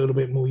make it a little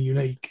bit more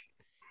unique.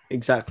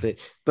 Exactly.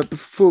 But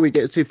before we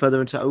get too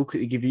further into it, I'll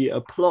quickly give you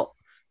a plot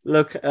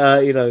look,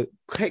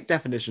 quick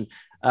definition.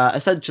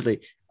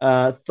 Essentially,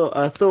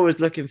 Thor is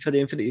looking for the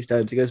Infinity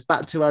Stones. He goes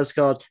back to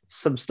Asgard.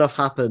 Some stuff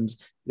happens.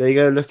 They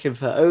go looking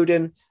for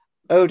Odin.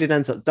 Odin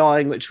ends up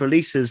dying, which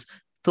releases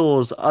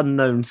Thor's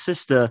unknown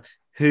sister,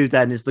 who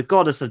then is the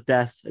goddess of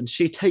death, and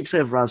she takes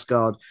over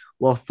Asgard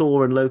while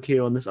Thor and Loki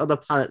are on this other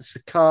planet,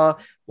 Sakaar.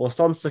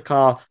 Whilst on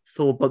Sakaar,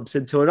 Thor bumps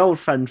into an old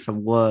friend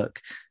from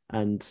work,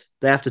 and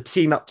they have to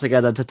team up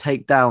together to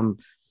take down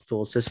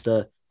Thor's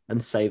sister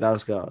and save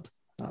Asgard.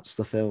 That's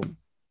the film.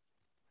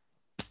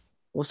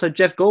 Also,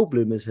 Jeff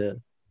Goldblum is here.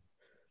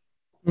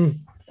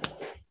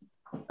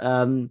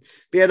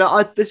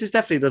 This is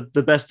definitely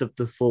the best of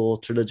the Thor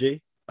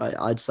trilogy,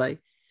 I'd say.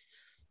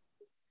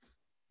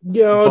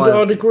 Yeah,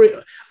 I'd agree.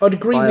 I'd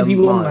agree with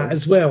you on that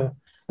as well,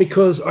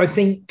 because I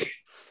think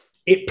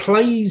it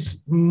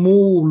plays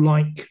more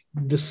like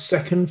the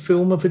second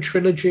film of a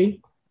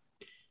trilogy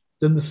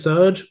than the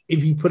third.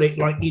 If you put it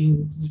like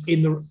in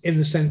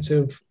the sense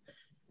of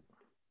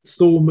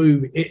Thor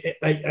movie,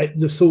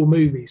 the Thor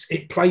movies,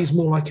 it plays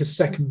more like a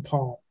second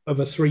part of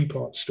a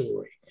 3-part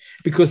story,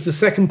 because the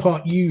second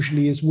part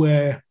usually is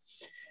where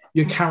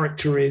your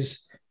character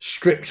is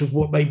stripped of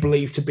what they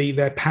believe to be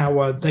their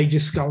power. They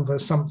discover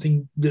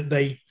something that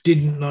they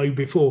didn't know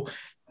before.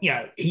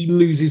 He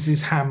loses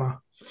his hammer,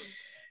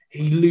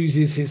 he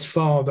loses his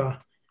father,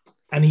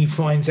 and he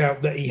finds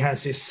out that he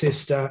has his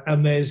sister,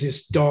 and there's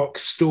this dark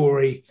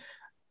story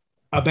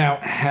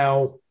about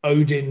how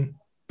Odin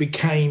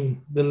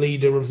became the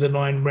leader of the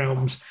 9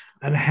 realms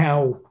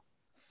and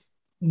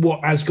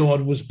what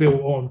Asgard was built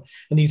on,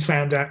 and he's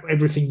found out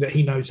everything that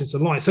he knows is a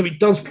lie. So it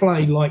does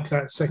play like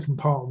that second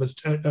part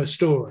of a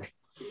story.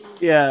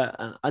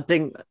 Yeah, I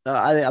think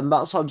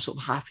that's why I'm sort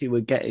of happy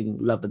we're getting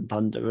Love and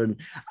Thunder. And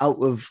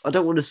out of, I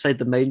don't want to say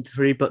the main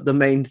 3, but the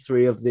main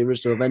 3 of the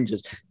original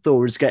Avengers,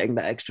 Thor is getting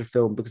that extra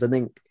film because I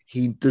think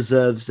he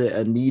deserves it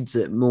and needs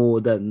it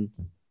more than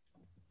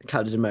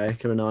Captain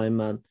America and Iron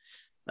Man.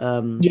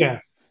 Yeah.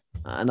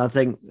 And I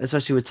think,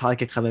 especially with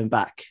Taika coming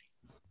back,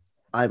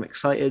 I'm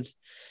excited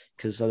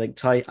because I think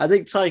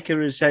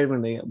Taika is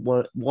genuinely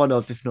one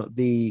of, if not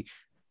the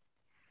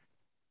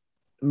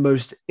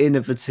most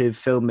innovative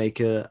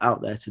filmmaker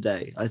out there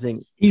today. I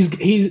think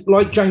he's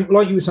like James,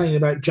 like you were saying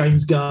about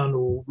James Gunn,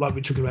 or like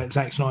we're talking about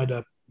Zack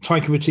Snyder.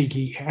 Taika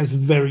Waititi has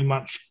very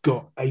much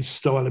got a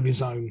style of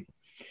his own.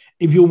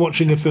 If you're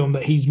watching a film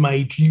that he's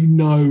made, you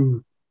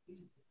know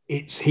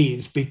it's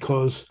his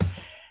because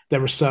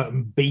there are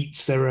certain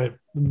beats, there are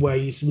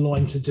ways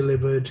lines are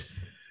delivered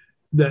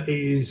that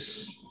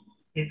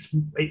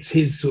it's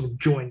his sort of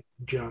joint.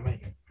 Do you know what I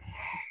mean?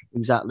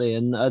 Exactly,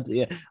 and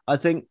I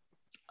think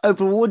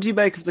overall, what do you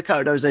make of the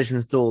characterization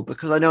of Thor?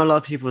 Because I know a lot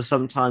of people are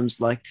sometimes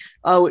like,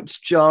 oh, it's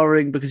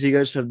jarring because he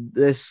goes from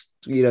this,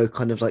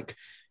 kind of like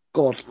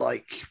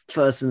godlike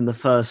person in the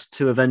first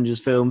two Avengers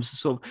films,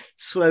 sort of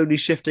slowly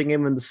shifting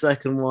him in the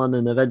second one,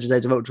 and Avengers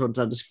Age of Ultron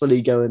to just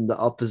fully going the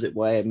opposite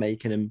way and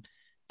making him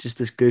just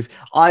this goof.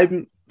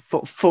 I'm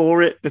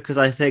for it because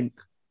I think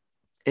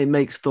it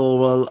makes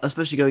Thor,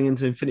 especially going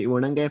into Infinity War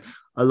and Endgame,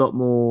 a lot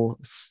more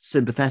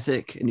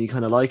sympathetic, and you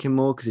kind of like him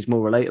more because he's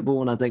more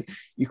relatable. And I think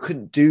you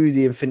couldn't do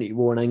the Infinity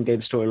War and Endgame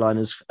storyline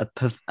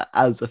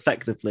as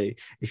effectively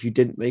if you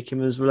didn't make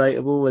him as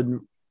relatable.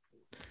 And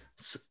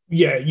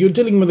yeah, you're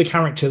dealing with a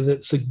character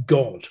that's a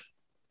god.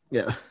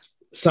 Yeah.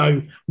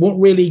 So what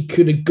really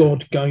could a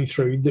god go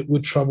through that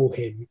would trouble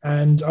him?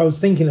 And I was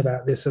thinking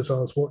about this as I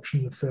was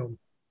watching the film.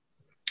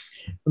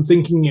 I'm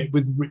thinking it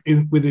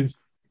with his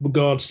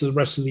regards to the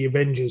rest of the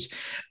Avengers,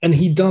 and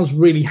he does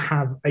really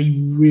have a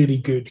really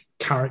good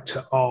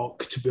character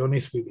arc, to be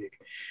honest with you,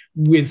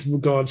 with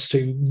regards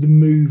to the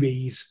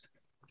movies,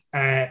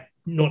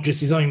 not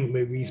just his own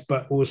movies,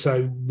 but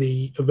also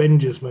the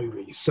Avengers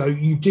movies. So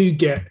you do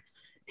get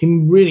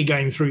him really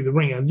going through the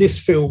ringer. This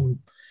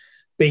film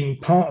being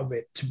part of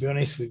it, to be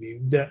honest with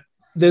you, that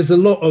there's a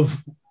lot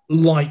of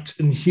light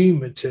and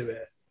humor to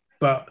it,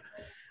 but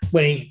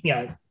when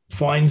he,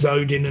 finds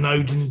Odin and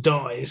Odin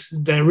dies,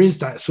 there is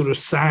that sort of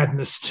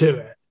sadness to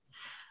it.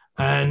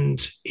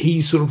 And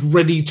he's sort of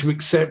ready to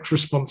accept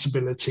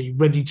responsibility,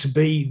 ready to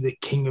be the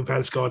king of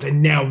Asgard.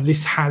 And now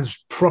this has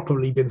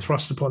properly been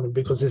thrust upon him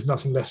because there's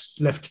nothing left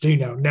to do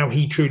now. Now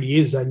he truly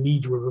is a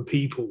leader of a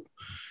people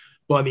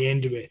by the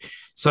end of it.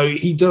 So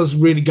he does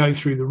really go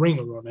through the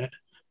ringer on it,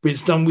 but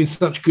it's done with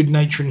such good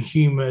nature and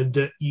humor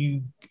that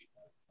you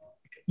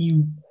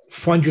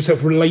find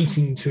yourself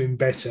relating to him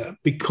better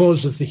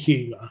because of the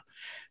humor,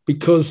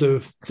 because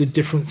of the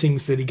different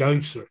things that he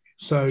goes through.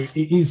 So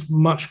it is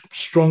much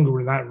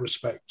stronger in that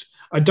respect.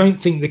 I don't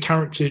think the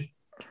character,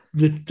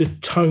 the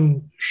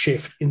tone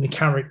shift in the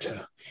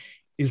character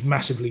is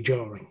massively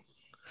jarring.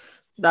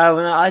 No,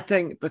 and I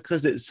think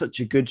because it's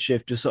such a good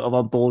shift, you're sort of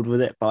on board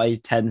with it by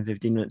 10,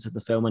 15 minutes of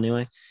the film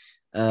anyway.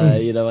 I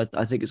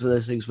think it's one of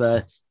those things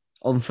where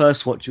on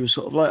first watch you were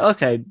sort of like,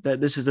 okay,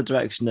 this is the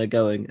direction they're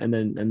going, and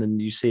then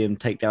you see him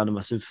take down a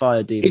massive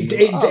fire demon.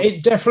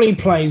 It definitely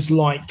plays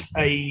like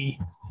a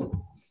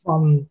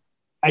fun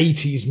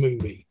 80s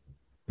movie.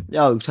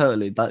 Oh,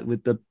 totally. Like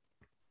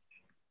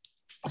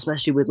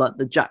especially with like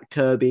the Jack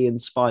Kirby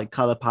inspired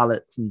color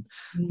palette and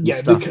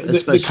stuff.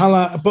 The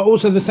color, but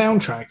also the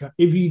soundtrack.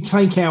 If you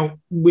take out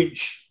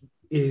which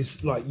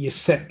is like your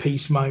set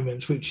piece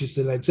moments, which is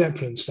the Led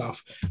Zeppelin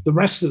stuff, the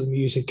rest of the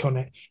music on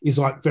it is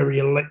like very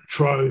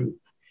electro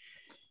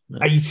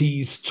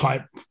 80s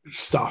type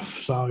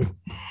stuff. So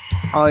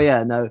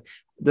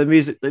the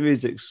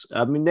music's,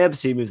 I mean, the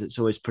MC music's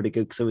always pretty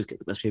good because I always get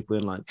the best people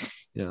in, like,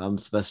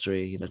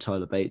 Silvestri,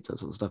 Tyler Bates, that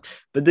sort of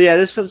stuff. But yeah,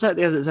 this film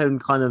certainly has its own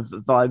kind of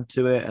vibe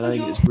to it, and I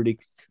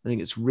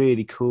think it's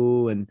really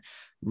cool and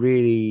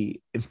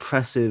really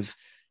impressive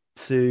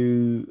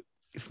to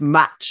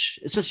match,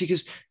 especially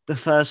because the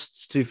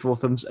first two Thor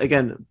films,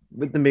 again,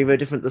 with them being very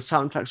different, the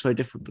soundtrack's very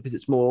different because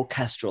it's more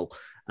orchestral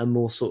and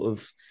more sort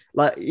of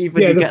like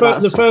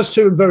the first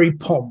two are very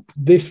pomp.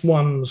 This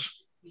one's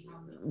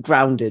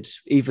grounded,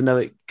 even though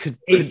it could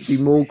be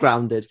more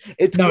grounded.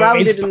 It's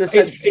grounded in the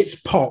sense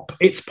it's pop.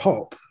 It's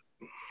pop.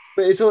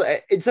 But it's all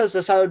in terms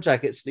of the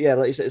soundtrack. It's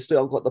like you said, it's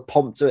still got the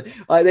pomp to it.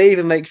 Like they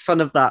even make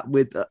fun of that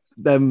with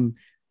them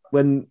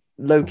when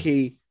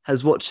Loki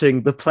has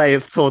watching the play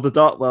of Thor: The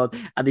Dark World,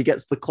 and he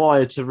gets the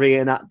choir to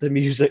reenact the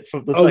music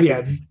from the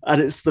second,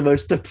 and it's the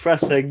most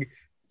depressing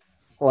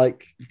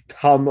like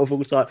hum of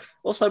all time.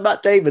 Also,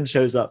 Matt Damon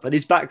shows up, and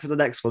he's back for the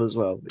next one as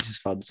well, which is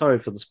fun. Sorry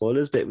for the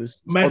spoilers, but it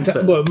was Matt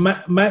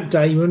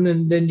Damon,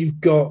 and then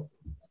you've got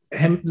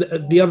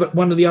the other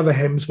one of the other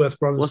Hemsworth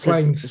brothers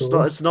playing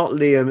Thor. It's not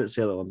Liam, it's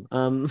the other one.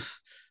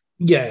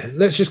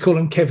 Let's just call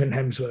him Kevin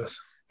Hemsworth.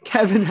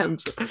 Kevin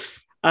Hemsworth,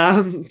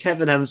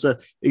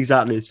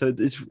 exactly. So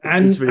it's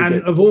really good.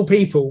 And of all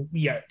people,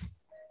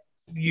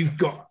 you've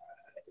got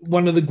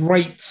one of the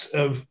greats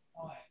of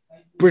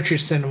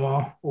British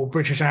cinema or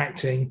British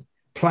acting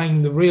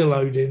playing the real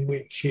Odin,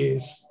 which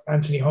is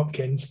Anthony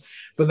Hopkins.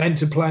 But then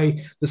to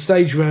play the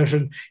stage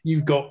version,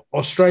 you've got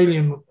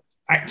Australian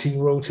acting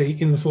royalty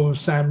in the form of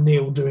Sam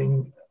Neill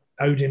doing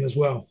Odin as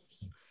well.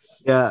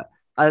 Yeah,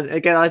 and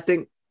again, I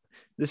think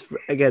this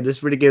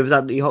really gives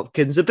Anthony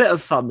Hopkins a bit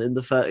of fun in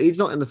the first. He's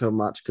not in the film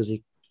much because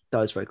he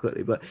dies very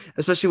quickly. But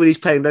especially when he's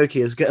playing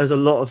Loki, it's a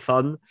lot of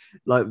fun.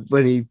 Like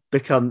when he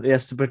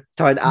has to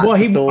try and act.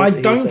 Well,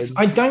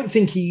 I don't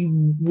think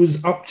he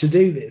was up to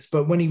do this,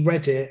 but when he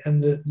read it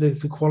and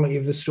the quality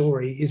of the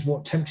story is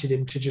what tempted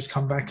him to just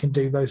come back and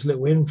do those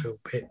little infill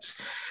bits.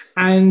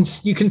 And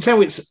you can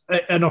tell it's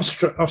an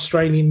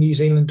Australian, New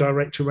Zealand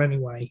director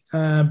anyway,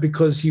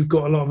 because you've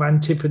got a lot of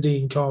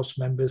Antipodean cast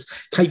members.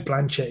 Kate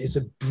Blanchett is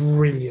a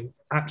brilliant,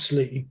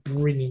 absolutely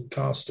brilliant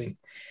casting.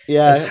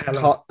 Yeah,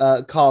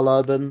 Carl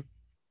Urban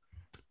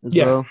as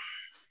well,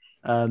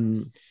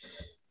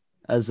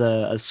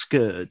 as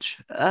Scourge.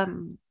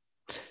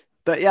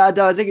 But yeah,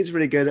 no, I think it's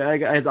really good.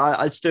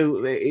 I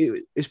still,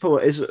 it's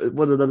probably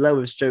one of the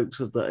lowest jokes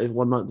of the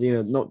one month.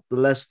 Not the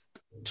less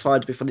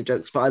tried to be funny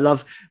jokes, but I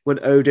love when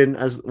Odin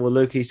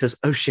Loki says,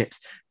 "Oh shit,"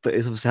 but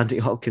it's obviously Anthony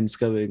Hopkins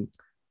going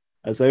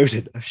as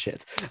Odin. Oh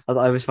shit! I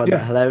always find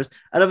that hilarious.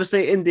 And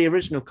obviously, in the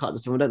original cut of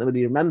the film, I don't know whether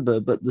you remember,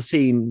 but the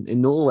scene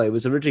in Norway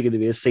was originally going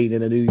to be a scene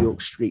in a New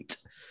York street,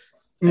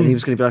 and he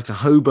was going to be like a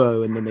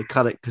hobo, and then they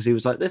cut it because he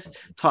was like this.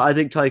 I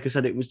think Taika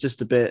said it was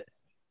just a bit.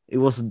 It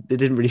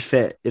didn't really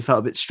fit. It felt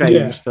a bit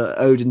strange for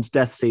Odin's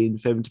death scene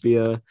for him to be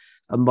a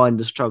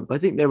mindless drunk. I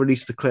think they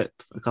released the clip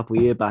a couple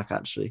of years back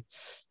actually.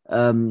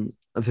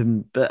 Of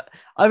him, but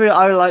I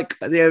like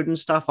the Odin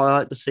stuff. I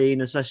like the scene,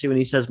 especially when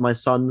he says "my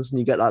sons," and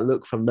you get that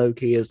look from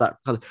Loki as that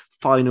kind of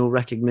final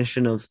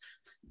recognition of,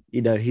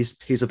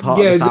 he's a part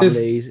of the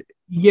family.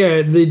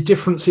 The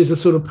differences are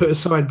sort of put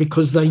aside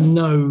because they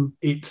know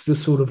it's the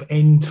sort of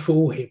end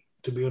for him,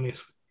 to be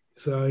honest.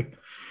 So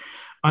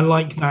I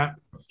like that.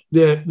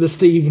 The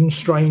Stephen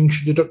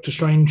Strange, the Doctor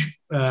Strange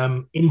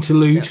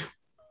interlude.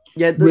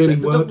 Really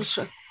works.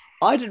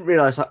 I didn't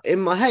realize that in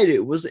my head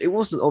it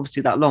wasn't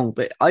obviously that long,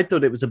 but I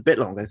thought it was a bit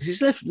longer because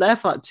he's left there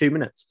for like 2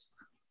 minutes,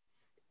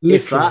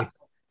 literally.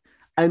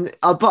 And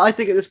but I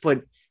think at this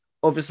point,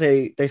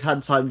 obviously they've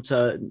had time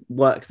to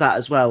work that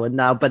as well, and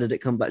now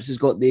Benedict Cumberbatch has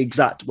got the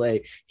exact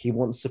way he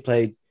wants to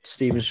play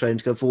Stephen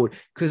Strange go forward.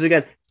 Because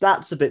again,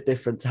 that's a bit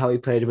different to how he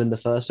played him in the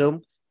first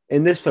film.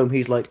 In this film,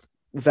 he's like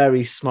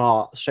very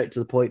smart, straight to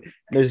the point,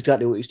 knows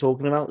exactly what he's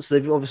talking about. So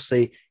they've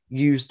obviously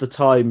used the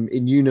time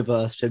in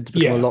universe for him to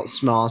become a lot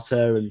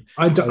smarter. And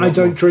I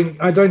don't drink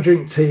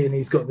tea, and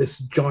he's got this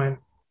giant.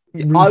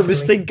 I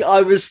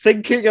was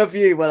thinking of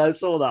you when I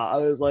saw that. I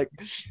was like,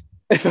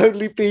 if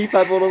only Beef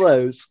had one of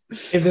those.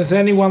 If there's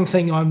any one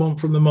thing I want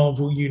from the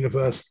Marvel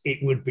universe, it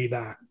would be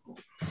that.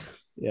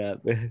 Yeah,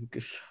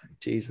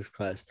 Jesus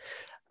Christ.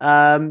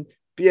 But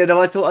yeah,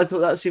 no, I thought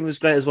that scene was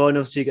great as well. And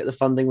obviously, you get the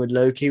funding with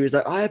Loki. He was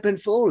like, "I have been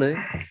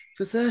falling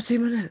for 30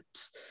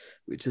 minutes."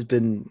 Which has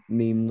been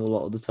memed a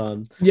lot of the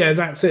time. Yeah,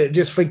 that's it.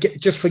 Just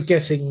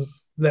forgetting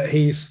that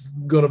he's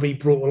got to be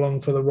brought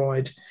along for the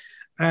ride.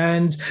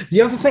 And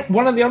the other thing,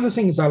 one of the other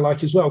things I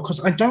like as well,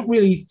 because I don't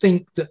really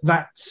think that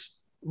that's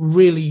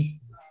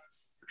really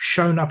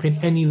shown up in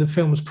any of the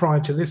films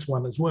prior to this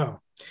one as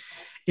well,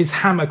 is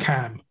hammer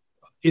cam,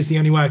 is the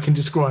only way I can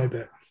describe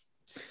it.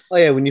 Oh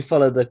yeah, when you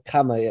follow the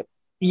camera, yep.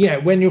 Yeah,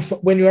 when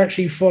you're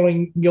actually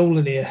following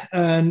Mjolnir,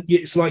 and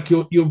it's like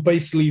you're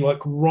basically like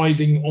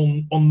riding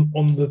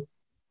on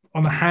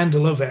the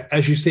handle of it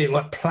as you see it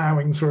like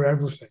plowing through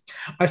everything.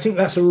 I think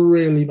that's a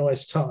really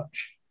nice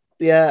touch.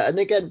 Yeah, and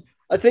again,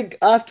 I think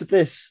after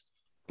this,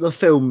 the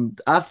film,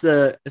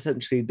 after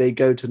essentially they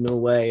go to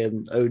Norway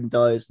and Odin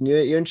dies, and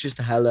you're introduced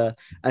to Hela,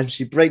 and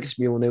she breaks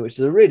Mjolnir, which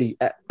is a really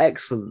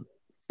excellent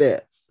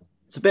bit.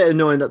 It's a bit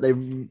annoying that they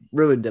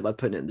ruined it by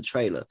putting it in the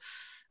trailer.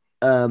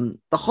 The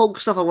Hulk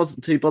stuff I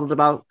wasn't too bothered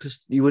about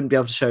because you wouldn't be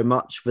able to show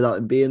much without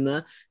him being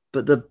there.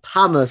 But the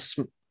hammer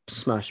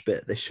smash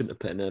bit, they shouldn't have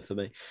put in there for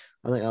me.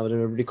 I think that would have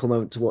been a really cool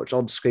moment to watch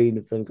on screen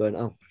of them going,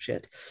 "Oh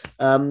shit."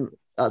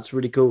 That's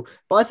really cool.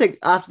 But I think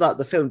after that,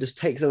 the film just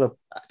takes up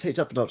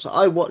a notch. So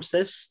I watched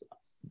this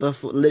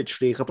before,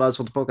 literally a couple hours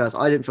for the podcast.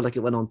 I didn't feel like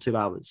it went on 2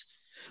 hours.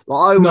 Well,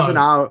 I was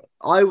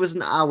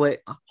an hour.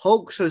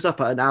 Hulk shows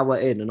up at an hour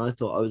in, and I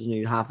thought I was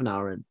only half an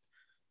hour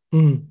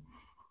in.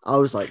 I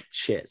was like,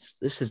 "Shit,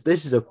 this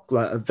is a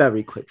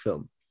very quick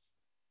film."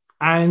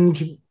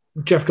 And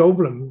Jeff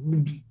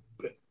Goldblum,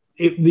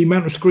 the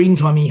amount of screen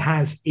time he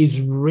has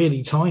is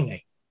really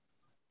tiny.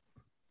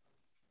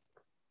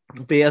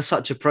 But he has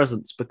such a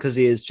presence because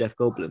he is Jeff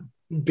Goldblum.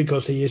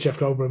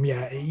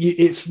 Yeah.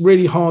 It's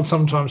really hard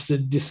sometimes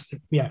to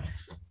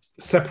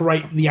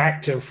separate the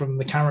actor from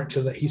the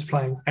character that he's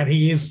playing. And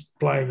he is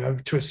playing a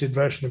twisted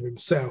version of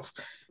himself.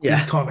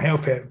 Yeah. He can't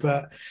help it.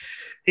 But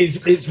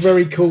it's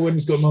very cool when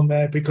he's got him on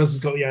there because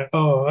it's got,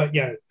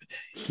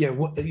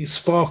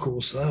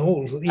 sparkles.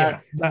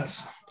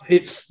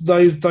 It's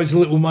those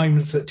little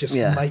moments that just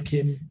make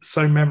him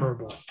so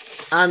memorable.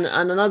 And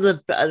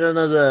another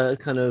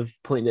kind of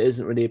point that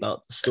isn't really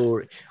about the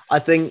story. I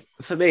think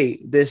for me,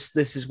 this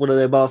is one of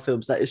the Marvel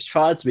films that is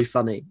tried to be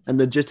funny and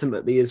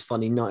legitimately is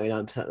funny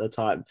 99% of the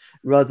time,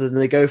 rather than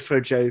they go for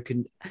a joke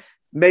and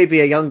maybe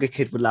a younger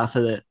kid would laugh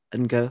at it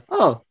and go,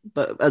 "Oh,"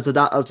 but as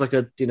like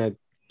a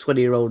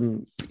 20-year-old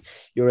and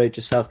your age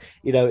yourself,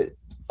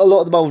 a lot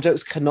of the Marvel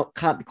jokes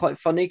can't be quite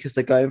funny because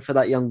they're going for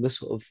that younger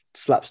sort of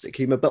slapstick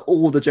humor, but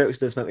all the jokes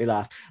just make me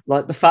laugh.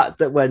 Like the fact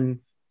that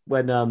when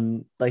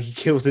like he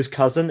kills his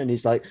cousin and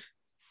he's like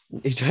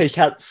he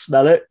can't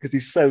smell it because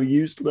he's so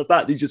used to the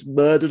fact he just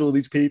murdered all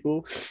these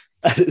people.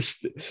 And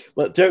it's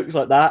like jokes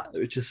like that,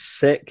 which is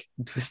sick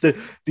and twisted.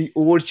 The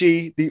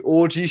orgy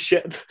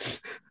ship.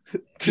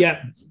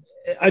 Yeah,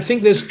 I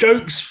think there's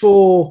jokes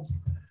for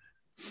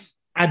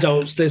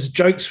adults, there's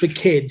jokes for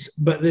kids,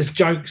 but there's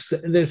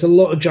a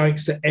lot of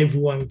jokes that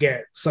everyone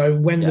gets. So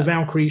when the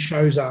Valkyrie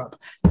shows up,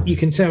 you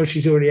can tell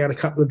she's already had a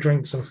couple of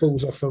drinks and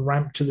falls off the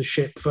ramp to the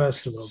ship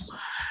first of all.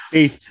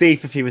 Beef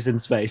if he was in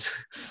space.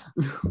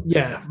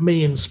 Yeah,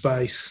 me in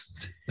space.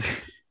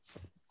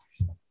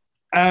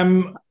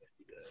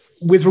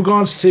 With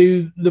regards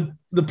to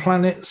the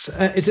planets,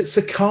 is it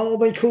Sakaar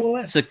they call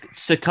it?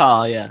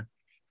 Sakaar, yeah.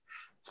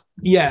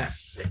 Yeah,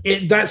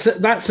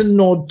 that's a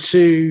nod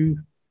to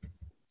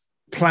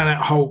Planet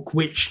Hulk,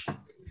 which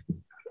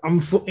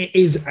it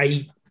is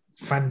a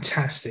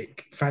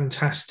fantastic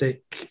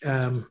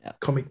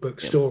comic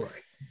book story.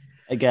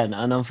 Again,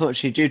 and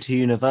unfortunately, due to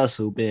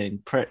Universal being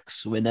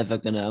pricks, we're never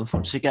going to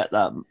unfortunately get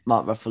that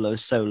Mark Ruffalo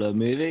solo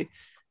movie.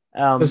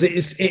 Because it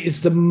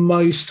is the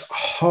most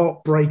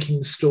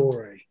heartbreaking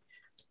story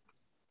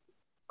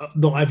of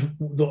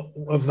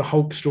the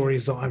Hulk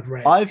stories that I've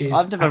read.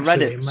 I've never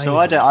read it, amazing. So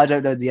I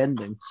don't know the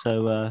ending.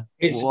 So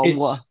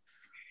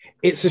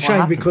it's a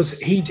shame because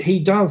he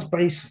does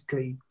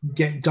basically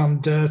get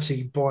done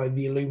dirty by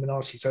the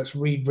Illuminati. So it's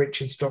Reed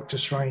Richards, Doctor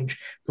Strange,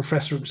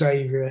 Professor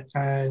Xavier,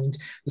 and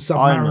the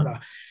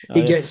Submariner.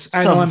 He gets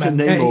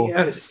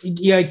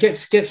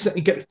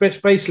gets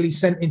basically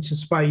sent into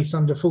space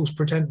under false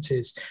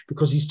pretenses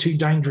because he's too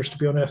dangerous to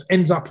be on Earth.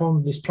 Ends up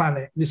on this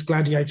planet, this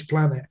gladiator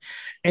planet.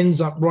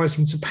 Ends up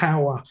rising to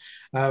power.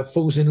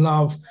 Falls in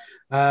love.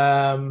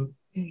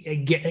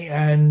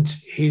 And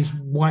his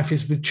wife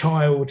is with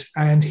child,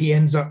 and he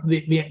ends up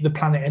the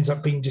planet ends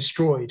up being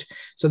destroyed.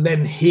 So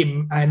then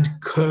him and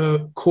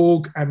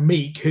Korg and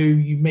Meek, who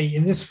you meet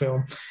in this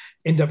film,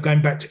 end up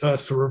going back to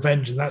Earth for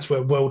revenge, and that's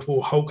where World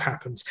War Hulk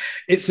happens.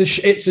 It's a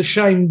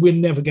shame we're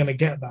never going to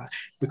get that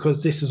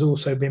because this has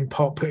also been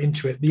put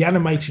into it. The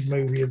animated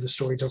movie of the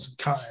story doesn't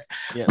cut it.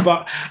 Yeah.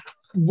 But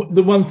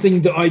the one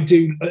thing that I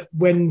do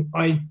when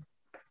I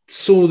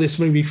saw this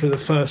movie for the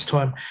first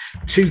time,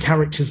 two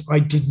characters I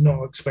did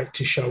not expect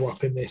to show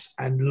up in this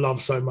and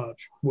love so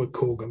much were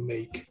Korg and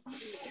Meek.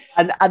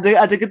 And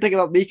the good thing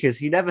about Meek is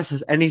he never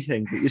says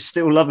anything, but you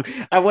still love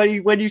him. And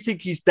when you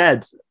think he's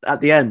dead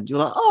at the end, you're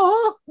like,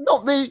 oh,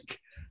 not Meek.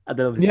 And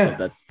then he's not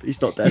dead.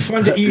 He's not dead. You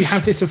find that you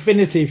have this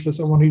affinity for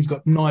someone who's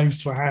got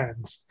knives for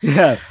hands.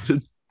 Yeah.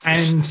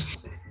 And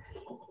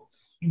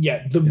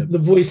yeah, the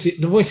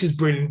voice is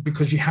brilliant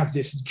because you have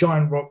this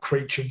giant rock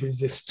creature with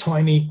this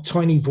tiny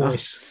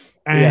voice,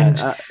 and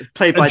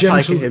played by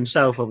Taika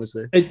himself,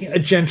 obviously. A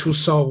gentle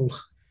soul.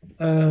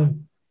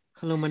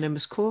 Hello, my name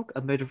is Korg.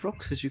 I'm made of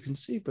rocks, as you can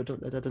see, but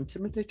don't let that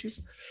intimidate you.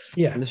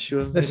 Yeah,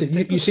 that's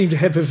it. You seem to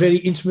have a very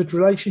intimate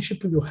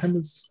relationship with your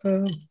hammers.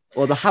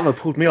 Or the hammer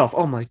pulled me off.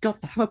 Oh my god,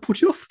 the hammer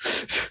pulled you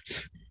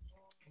off.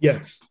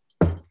 Yes.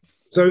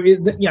 So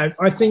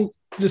I think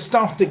the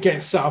stuff that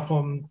gets set up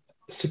on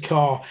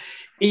Sakaar,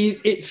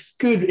 it's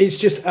good. It's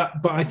just,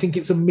 but I think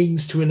it's a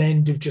means to an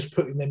end of just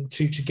putting them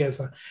two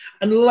together.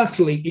 And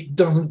luckily, it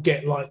doesn't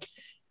get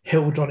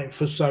held on it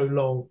for so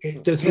long.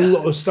 There's a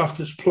lot of stuff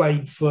that's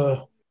played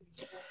for,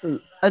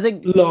 I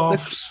think,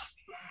 laughs.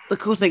 The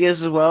cool thing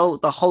is as well,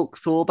 the Hulk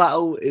Thor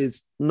battle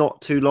is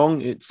not too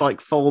long. It's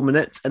 4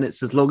 minutes, and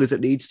it's as long as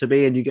it needs to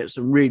be, and you get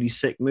some really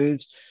sick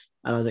moves.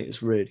 And I think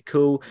it's really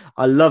cool.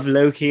 I love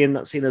Loki in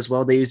that scene as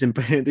well. They use him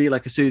brilliantly.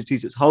 As soon as he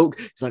sees Hulk,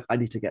 he's like, "I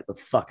need to get the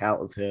fuck out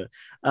of here."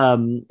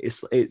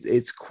 It's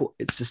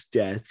just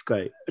it's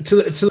great. To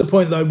the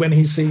point though, when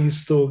he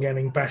sees Thor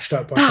getting bashed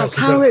up by that's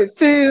how it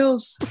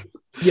feels.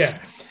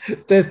 Yeah,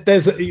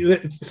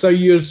 so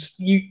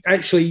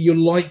your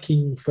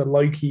liking for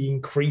Loki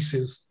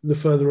increases the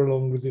further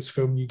along with this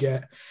film you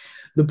get.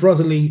 The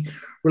brotherly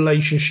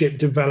relationship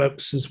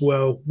develops as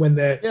well when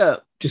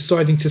they're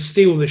deciding to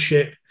steal the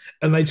ship.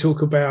 And they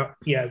talk about,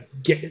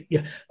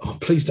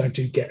 please don't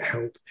get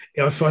help.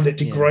 I find it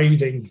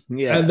degrading.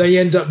 Yeah. And they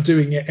end up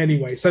doing it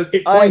anyway. So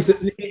it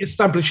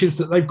establishes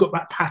that they've got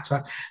that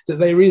pattern, that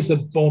there is a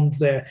bond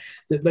there,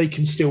 that they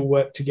can still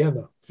work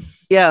together.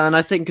 Yeah, and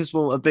I think as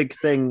well, a big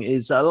thing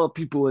is a lot of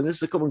people, and this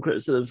is a common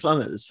criticism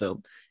flung at this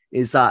film,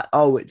 is that,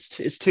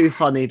 it's too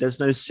funny, there's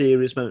no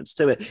serious moments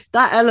to it.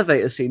 That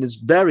elevator scene is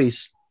very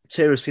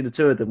serious between the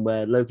two of them,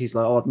 where Loki's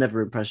like, I've never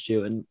impressed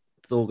you, and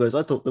Thor goes,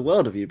 I thought the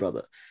world of you,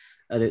 brother.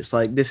 And it's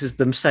this is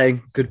them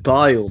saying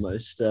goodbye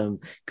almost,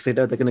 because they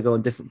know they're going to go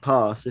on different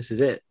paths. This is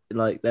it.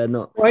 They're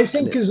not. Well, I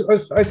think as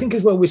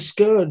well with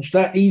Scourge,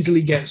 that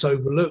easily gets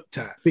overlooked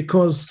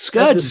because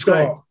Scourge is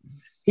great.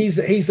 He's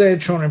there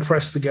trying to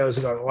impress the girls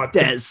and go,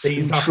 Des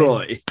and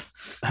Troy.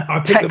 I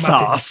picked them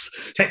up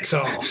in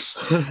Texas.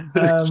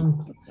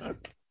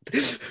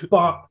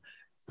 But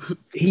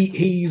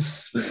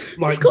he's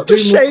got the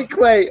shake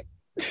weight.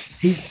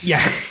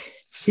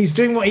 He's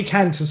doing what he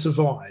can to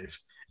survive.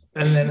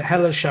 And then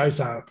Hela shows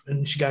up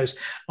and she goes,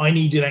 I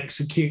need an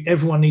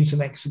everyone needs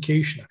an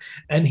executioner.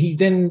 And he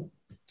then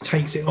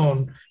takes it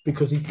on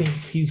because he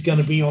thinks he's going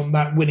to be on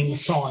that winning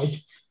side.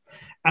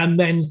 And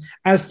then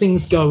as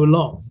things go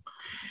along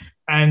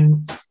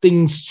and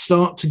things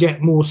start to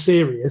get more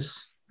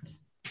serious,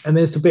 and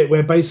there's the bit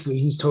where basically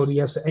he's told he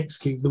has to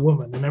execute the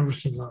woman and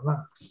everything like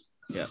that.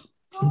 Yeah.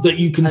 That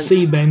you can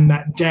see then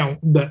that doubt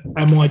that,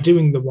 am I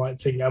doing the right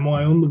thing? Am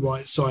I on the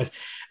right side?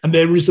 And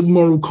there is a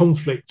moral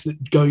conflict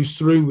that goes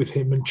through with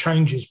him and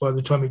changes by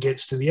the time he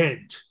gets to the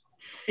end.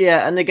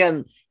 Yeah, and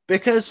again,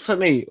 because for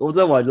me,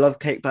 although I love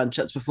Kate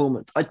Blanchett's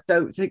performance, I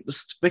don't think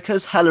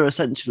because Hela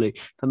essentially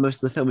for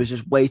most of the film is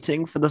just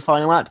waiting for the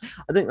final act.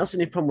 I think that's the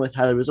only problem with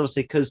Hela is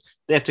obviously because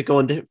they have to go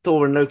on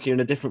Thor and Loki in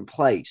a different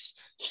place.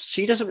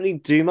 She doesn't really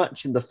do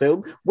much in the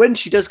film. When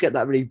she does get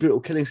that really brutal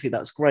killing scene,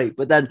 that's great.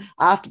 But then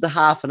after the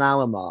half an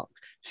hour mark,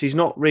 she's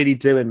not really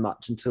doing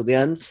much until the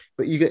end.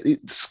 But you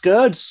get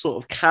Scourge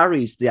sort of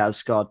carries the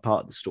Asgard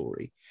part of the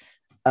story.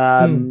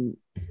 And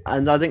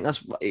I think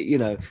that's,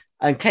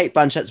 and Kate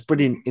Blanchett's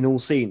brilliant in all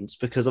scenes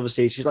because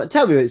obviously she's like,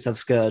 tell me about yourself,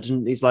 Scourge.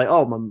 And he's like,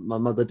 oh, my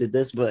mother did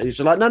this. But he's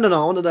like, no, I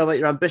want to know about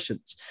your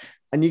ambitions.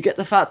 And you get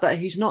the fact that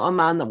he's not a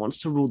man that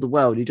wants to rule the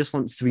world. He just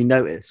wants to be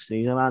noticed.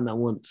 He's a man that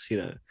wants,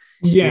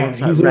 Yeah,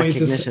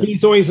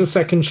 he's always a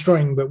second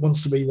string, but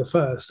wants to be the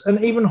first.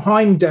 And even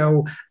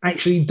Heimdall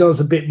actually does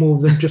a bit more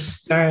than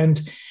just stand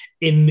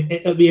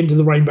at the end of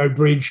the Rainbow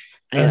Bridge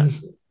and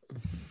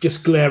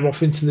just glare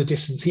off into the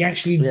distance. He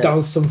actually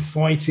does some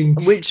fighting,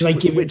 which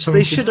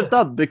they should have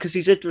done because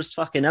he's Idris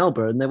fucking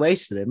Elba, and they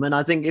wasted him. And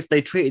I think if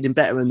they treated him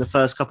better in the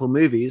first couple of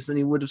movies, then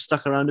he would have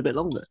stuck around a bit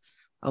longer.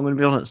 I'm going to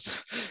be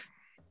honest.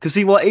 Because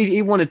he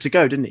wanted to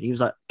go, didn't he? He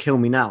was like, kill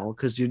me now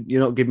because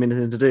you're not giving me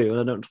anything to do, and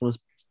I don't want to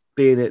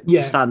be in it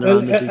to stand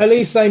around. At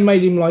least they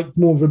made him like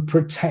more of a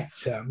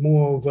protector,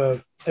 more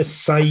of a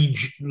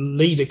sage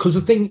leader.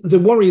 Because the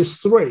Warriors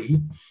 3,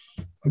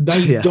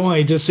 they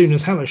died as soon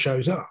as Hela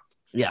shows up.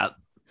 Yeah.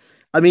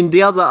 I mean,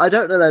 I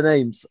don't know their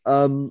names.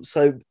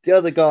 So the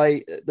other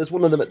guy, there's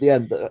one of them at the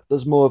end that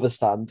does more of a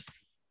stand.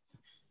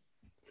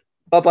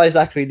 Bye-bye,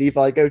 Zachary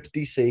Levi, go to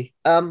DC.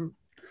 But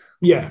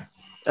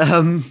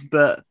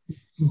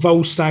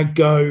Volstagg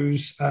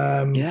goes.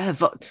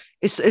 But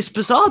it's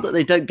bizarre that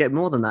they don't get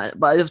more than that.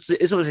 But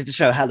it's obviously to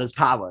show Hela's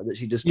power that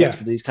she just gets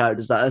for these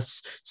characters that are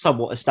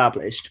somewhat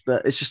established.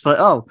 But it's just like,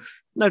 oh,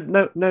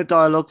 no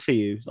dialogue for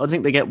you. I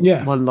think they get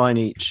one line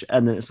each,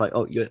 and then it's like,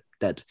 oh, you're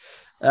dead.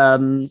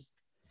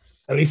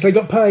 At least they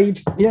got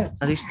paid. Yeah.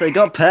 At least they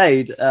got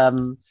paid.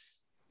 And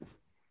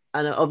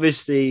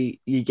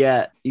obviously you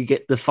get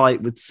the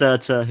fight with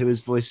Surtur, who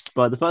is voiced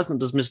by the person that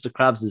does Mr.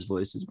 Krabs'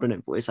 voice. He's a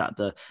brilliant voice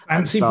actor.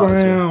 Clancy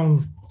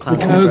Brown. The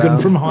Kurgan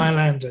from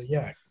Highlander.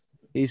 Yeah.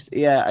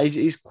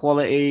 He's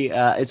quality.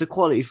 It's a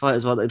quality fight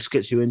as well that just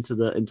gets you into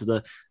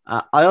the.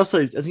 I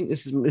think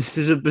this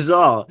is a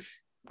bizarre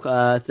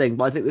thing,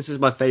 but I think this is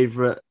my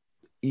favorite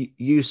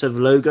use of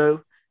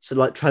logo. So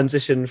like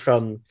transition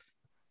from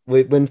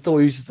when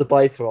Thor uses the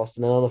Bifrost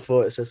and then on the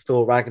floor it says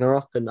Thor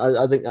Ragnarok, and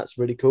I think that's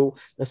really cool.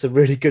 That's a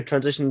really good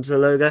transition into the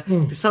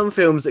logo. Some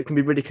films that can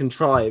be really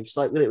contrived, it's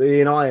like when it would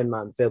be an Iron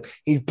Man film,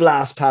 he'd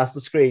blast past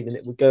the screen and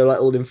it would go like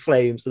all in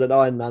flames, so then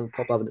Iron Man would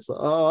pop up and it's like,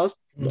 oh, that's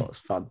not as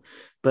fun.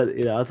 But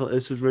I thought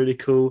this was really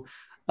cool.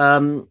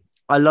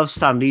 I love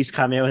Stan Lee's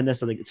cameo in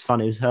this. I think it's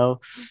funny as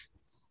hell.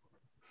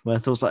 Where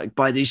Thor's like,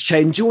 by these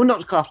chains, you will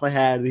not cut my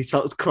hair. And he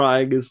starts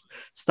crying as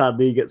Stan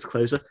Lee gets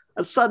closer.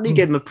 And Stan Lee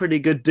gave him a pretty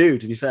good do,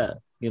 to be fair,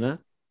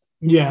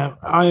 Yeah,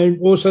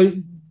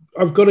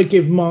 I've got to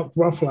give Mark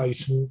Ruffalo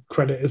some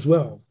credit as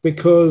well,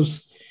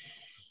 because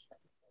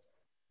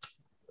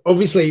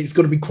obviously it's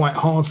got to be quite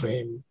hard for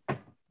him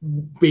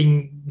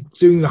doing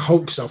the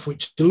Hulk stuff,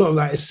 which a lot of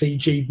that is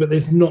CG, but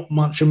there's not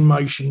much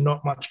emotion,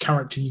 not much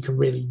character you can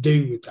really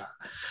do with that.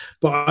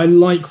 But I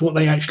like what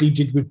they actually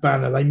did with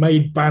Banner. They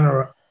made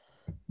Banner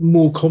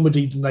more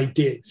comedy than they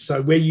did.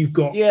 So where you've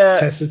got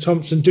Tessa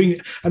Thompson doing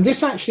it, and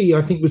this actually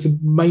I think was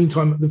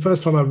the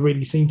first time I've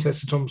really seen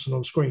Tessa Thompson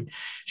on screen.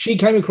 She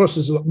came across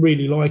as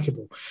really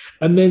likable.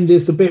 And then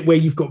there's the bit where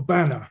you've got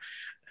Banner.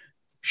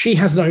 She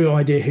has no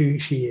idea who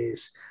she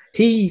is.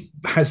 He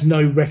has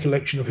no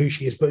recollection of who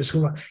she is, but it's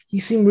like,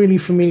 you seem really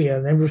familiar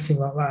and everything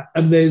like that.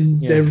 And then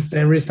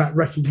there is that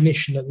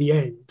recognition at the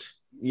end.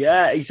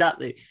 Yeah,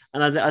 exactly.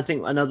 And I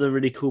think another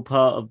really cool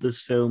part of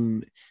this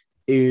film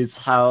is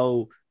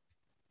how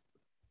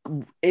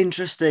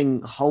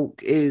interesting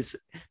Hulk is,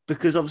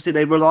 because obviously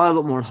they rely a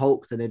lot more on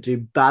Hulk than they do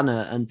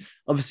Banner. And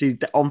obviously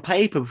on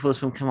paper before this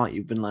film came out,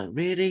 you've been like,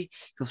 really?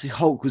 Obviously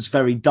Hulk was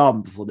very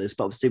dumb before this,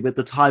 but obviously with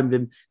the time of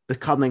him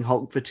becoming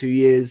Hulk for 2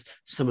 years,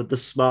 some of the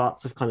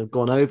smarts have kind of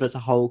gone over to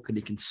Hulk and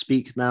he can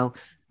speak now.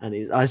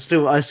 And I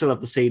still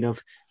have the scene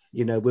of,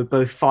 we're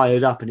both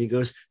fired up and he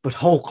goes, but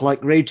Hulk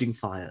like raging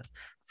fire,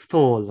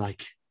 Thor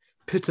like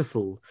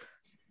pitiful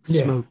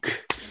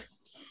smoke.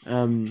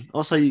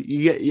 Also,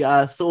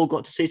 Thor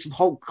got to see some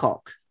Hulk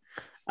cock,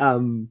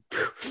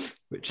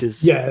 which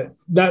is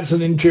that's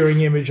an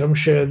enduring image. I'm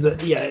sure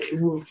that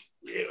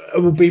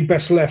it will be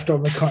best left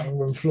on the cutting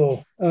room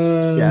floor.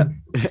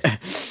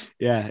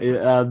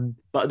 Yeah,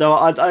 but no,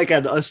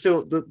 I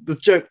still the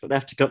joke that they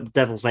have to cut the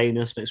devil's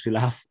anus makes me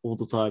laugh all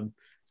the time.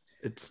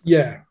 It's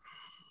just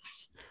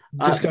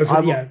go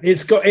for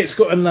It's got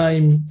a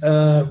name.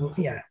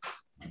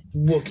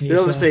 What can you say?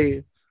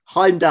 Obviously,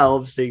 Heimdall.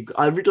 Obviously,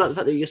 I really like the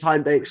fact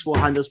that they explore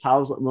Heimdall's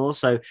powers a lot more.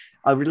 So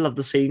I really love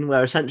the scene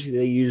where essentially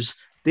they use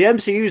the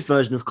MCU's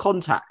version of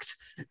Contact,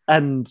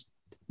 and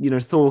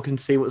Thor can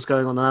see what's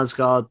going on in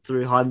Asgard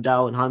through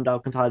Heimdall, and Heimdall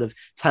can kind of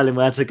tell him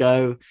where to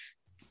go,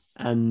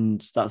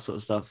 and that sort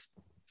of stuff.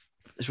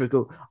 It's really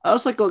cool. I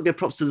also got to give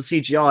props to the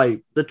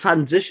CGI. The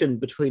transition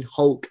between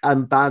Hulk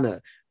and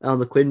Banner on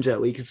the Quinjet,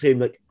 where you can see him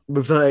like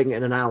reverting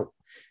in and out,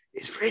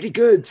 it's really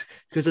good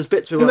because there's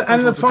bits where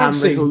and the fight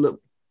scene.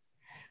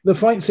 The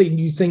fight scene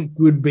you think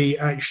would be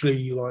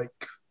actually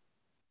like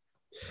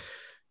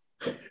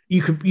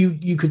you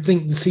could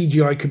think the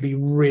CGI could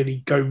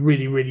be go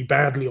really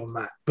badly on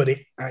that, but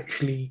it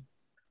actually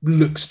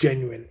looks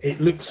genuine.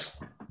 It looks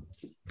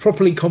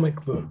properly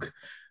comic book.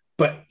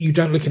 But you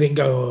don't look at it and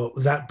go, oh,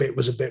 that bit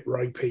was a bit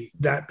ropey.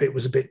 That bit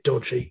was a bit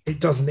dodgy. It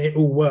doesn't. It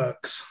all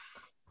works.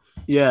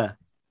 Yeah.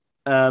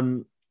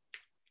 I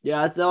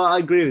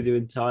agree with you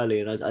entirely.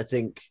 And I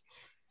think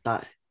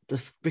that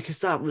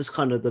because that was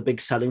kind of the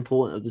big selling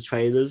point of the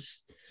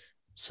trailers.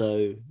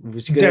 So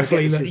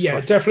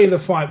definitely the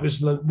fight was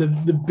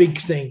the big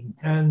thing,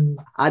 and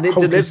it Hulk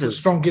delivers. Is the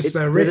strongest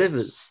there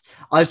is.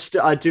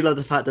 I do love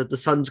the fact that the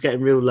sun's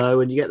getting real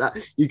low, and you get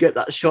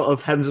that shot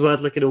of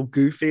Hemsworth looking all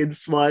goofy and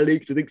smiling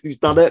because he thinks he's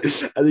done it,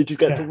 and he just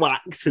gets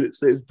whacked, and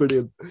it's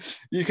brilliant.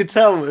 You can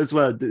tell as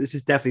well that this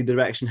is definitely the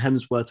direction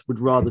Hemsworth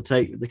would rather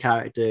take the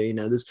character.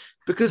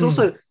 Because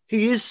also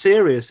he is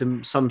serious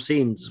in some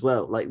scenes as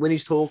well, like when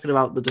he's talking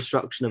about the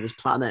destruction of his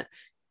planet.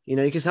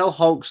 You can tell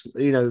Hulk's,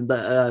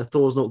 that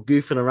Thor's not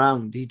goofing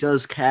around. He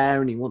does care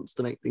and he wants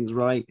to make things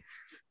right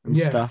and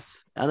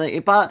stuff.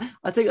 But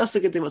I think that's the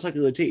good thing about Taika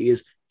Waititi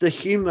is the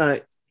humor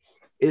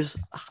is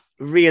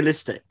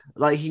realistic.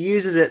 Like he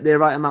uses it the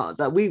right amount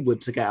that we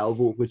would to get out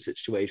of awkward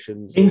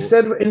situations.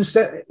 Instead,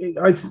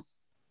 I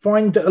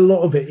find that a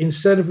lot of it,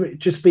 instead of it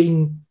just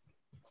being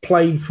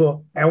played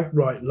for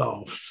outright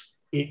laughs,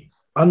 it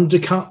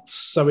undercuts.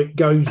 So it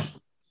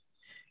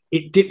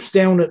dips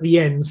down at the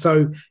end.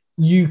 So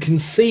you can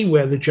see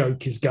where the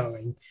joke is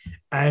going,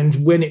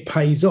 and when it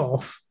pays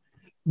off,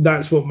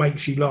 that's what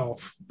makes you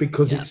laugh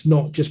because it's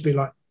not just be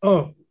like,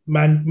 oh,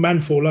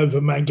 man fall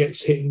over, man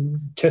gets hit in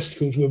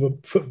testicles with a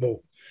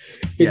football.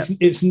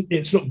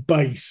 It's not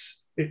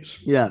base. It's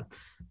a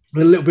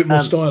little bit more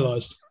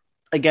stylized.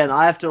 Again,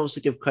 I have to also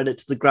give credit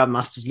to the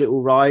Grandmaster's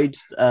Little Ride,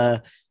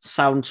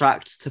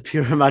 soundtracked to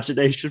Pure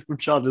Imagination from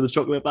Charlie and the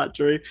Chocolate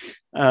Factory.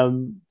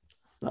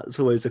 That's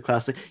always a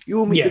classic. You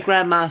will meet the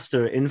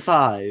Grandmaster in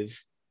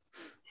 5.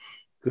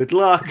 Good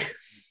luck.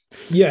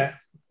 Yeah.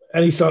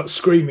 And he starts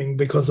screaming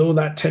because all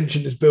that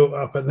tension is built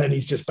up, and then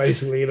he's just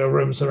basically in a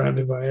room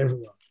surrounded by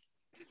everyone.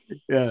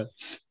 Yeah.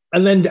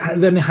 And then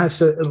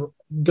it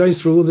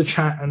goes through all the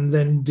chat and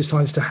then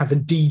decides to have a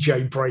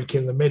DJ break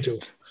in the middle.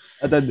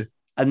 And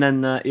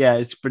then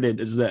it's brilliant,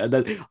 isn't it? And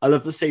then I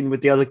love the scene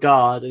with the other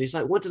guard, and he's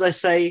like, "What did I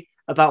say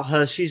about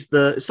her?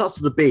 It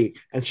starts with a B,"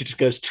 and she just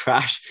goes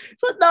trash.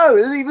 It's like, no,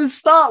 it didn't even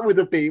start with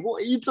a B.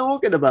 What are you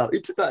talking about?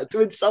 It's that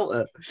to insult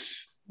her.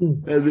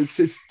 And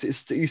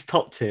he's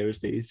top tier,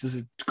 isn't he?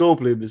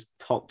 Goldblum is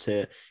top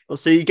tier.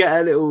 Also, you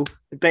get a little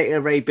Beta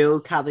Ray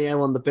Bill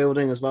cameo on the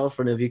building as well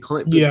for any of you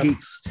comic book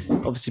geeks.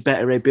 Obviously,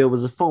 Beta Ray Bill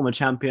was a former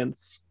champion.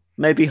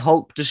 Maybe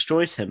Hulk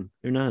destroyed him.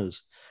 Who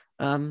knows?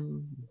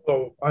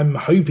 Well, I'm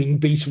hoping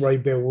Beta Ray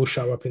Bill will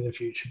show up in the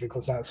future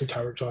because that's a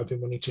character I've been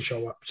wanting to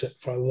show up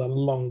for the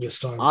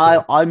longest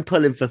time. I'm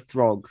pulling for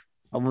Throg.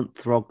 I want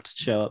Throg to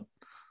show up.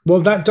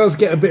 Well, that does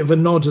get a bit of a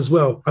nod as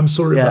well. I'm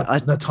sorry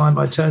about the time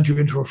I turned you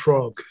into a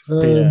frog.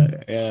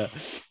 But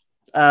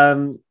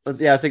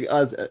I think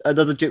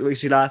another joke that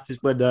makes you laugh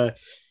is when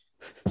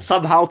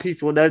somehow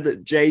people know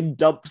that Jane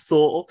dumped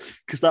Thor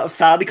because that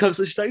fan comes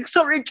and she's like,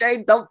 "Sorry,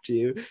 Jane dumped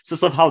you." So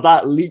somehow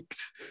that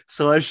leaked.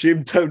 So I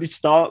assume Tony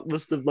Stark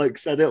must have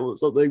said it or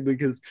something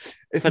because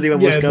if anyone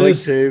was going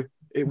to,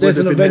 there's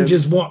an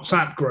Avengers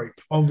WhatsApp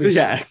group,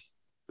 obviously.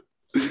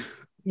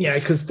 Yeah,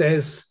 because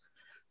there's.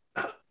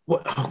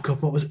 What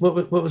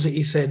was it?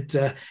 He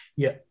said,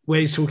 where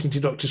he's talking to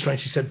Doctor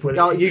Strange. He said, "Well,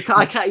 no, you can't.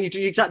 I can't.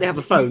 You exactly have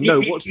a phone.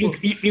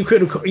 You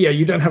could have. Yeah,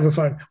 you don't have a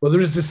phone. Well,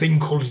 there is this thing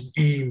called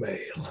email,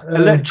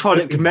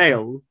 electronic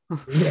mail.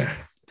 Yeah.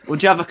 Well,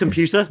 do you have a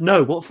computer?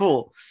 No. What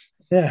for?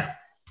 Yeah.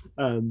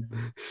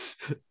 It's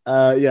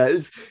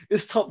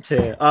top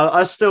tier.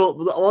 I still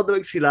the one that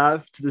makes me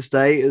laugh to this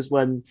day is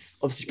when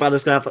obviously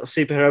Banner's gonna have that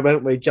superhero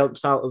moment where he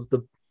jumps out of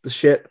the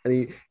ship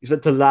and he's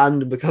meant to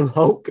land and become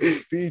Hulk,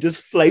 but he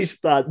just face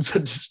plants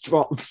and just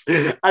drops.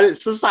 And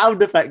it's the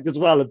sound effect as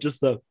well of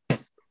just the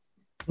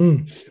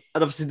and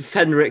obviously the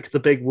Fenric, the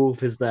big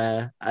wolf, is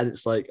there, and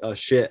it's like, oh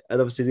shit.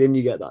 And obviously then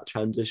you get that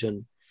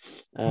transition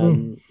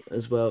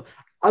as well.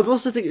 I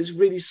also think it's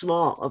really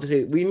smart.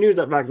 Obviously, we knew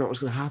that Ragnarok was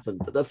going to happen,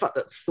 but the fact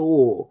that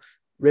Thor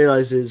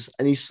realizes,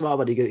 and he's smart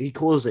about it, he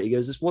calls it, he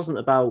goes, this wasn't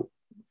about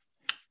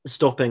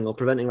stopping or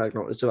preventing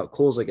Ragnarok, it's about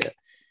causing it.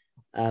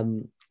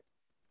 And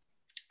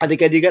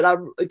again, you get that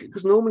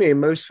because normally in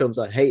most films,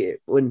 I hate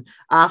it when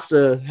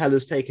after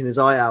Hela's taken his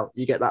eye out,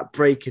 you get that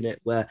break in it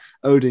where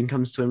Odin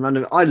comes to him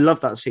random. I love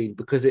that scene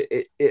because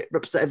it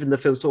represents everything the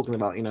film's talking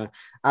about. You know,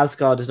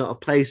 Asgard is not a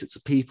place; it's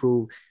a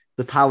people.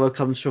 The power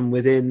comes from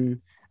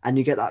within, and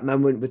you get that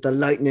moment with the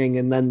lightning,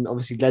 and then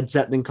obviously Led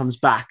Zeppelin comes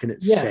back, and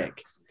it's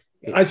sick.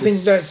 I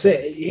think that's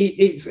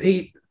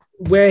it.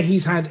 Where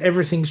he's had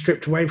everything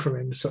stripped away from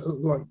him.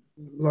 So,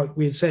 like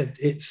we had said,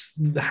 it's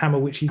the hammer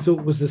which he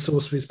thought was the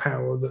source of his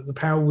power. That the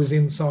power was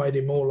inside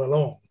him all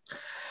along.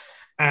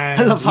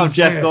 And I love how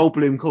Jeff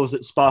Goldblum calls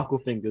it sparkle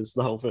fingers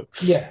the whole film.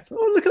 Yeah.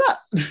 Oh, look at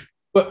that.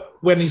 But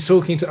when he's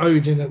talking to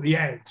Odin at the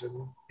end,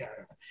 and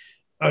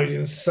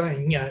Odin's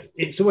saying,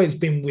 it's always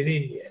been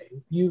within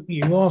you.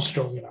 You are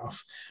strong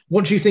enough.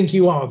 What do you think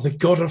you are? The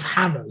god of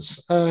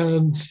hammers.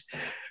 And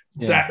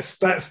that's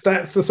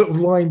the sort of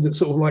line that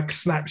sort of like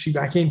snaps you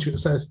back into it. It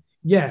says,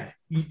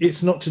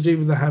 it's not to do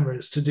with the hammer,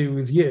 it's to do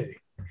with you.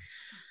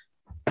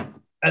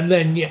 And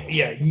then,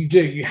 you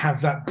do. You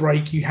have that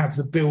break. You have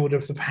the build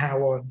of the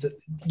power that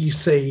you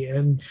see.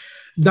 And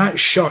that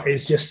shot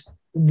is just,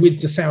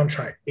 with the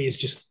soundtrack, is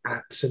just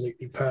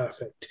absolutely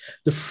perfect.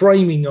 The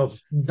framing of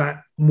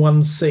that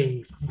one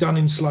scene done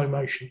in slow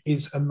motion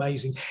is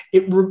amazing.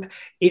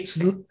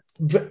 It's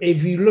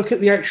if you look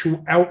at the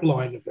actual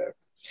outline of it,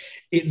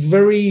 it's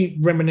very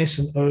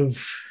reminiscent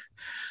of,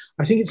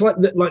 I think it's like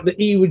the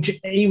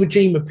Iwo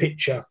Jima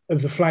picture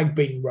of the flag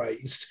being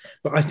raised,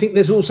 but I think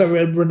there's also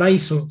a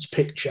Renaissance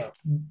picture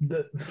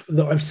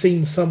that I've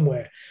seen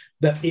somewhere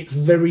that it's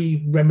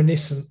very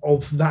reminiscent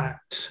of that.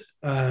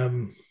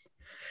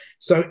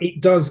 So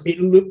it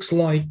looks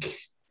like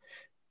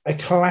a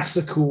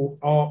classical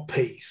art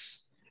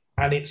piece,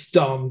 and it's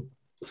done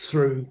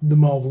through the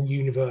Marvel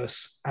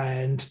Universe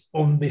and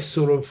on this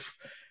sort of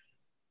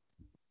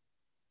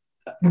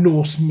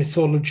Norse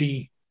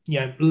mythology,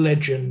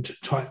 legend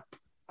type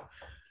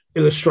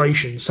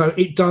illustration. So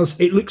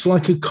it looks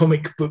like a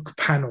comic book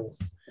panel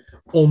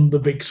on the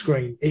big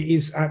screen. It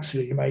is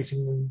absolutely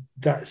amazing.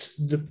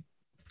 And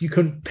you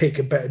couldn't pick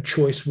a better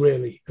choice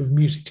really of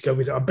music to go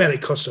with it. I bet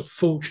it costs a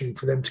fortune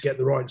for them to get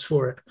the rights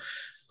for it,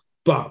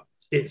 but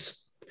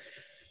it's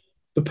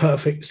the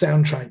perfect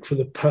soundtrack for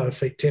the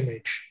perfect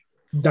image.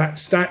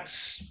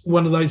 That's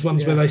one of those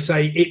ones where they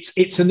say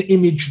it's an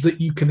image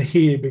that you can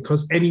hear,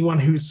 because anyone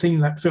who's seen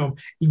that film,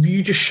 if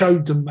you just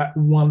showed them that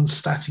one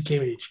static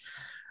image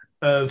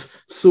of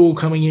Thor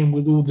coming in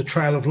with all the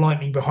trail of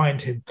lightning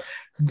behind him,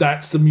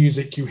 that's the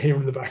music you hear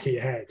in the back of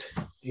your head.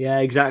 Yeah,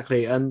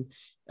 exactly. And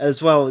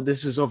as well,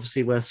 this is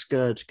obviously where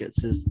Scourge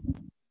gets his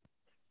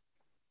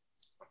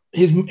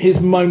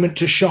moment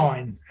to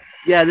shine.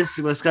 Yeah, this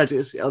is where Scourge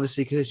gets,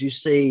 obviously, because you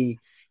see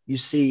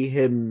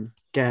him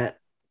get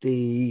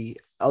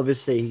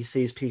obviously he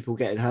sees people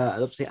getting hurt,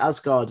 and obviously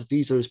Asgard,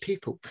 these are his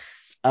people,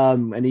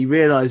 and he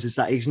realizes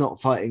that he's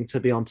not fighting to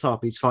be on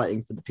top, he's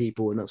fighting for the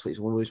people, and that's what he's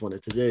always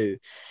wanted to do.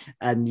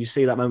 And you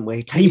see that moment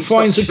where he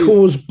finds a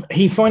cause.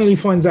 He finally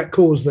finds that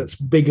cause that's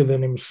bigger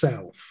than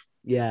himself.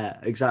 Yeah,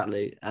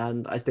 exactly.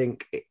 And I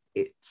think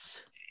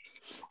it's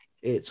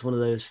one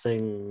of those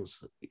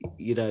things,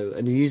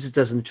 and he uses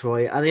it in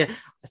Troy. And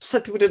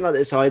some people didn't like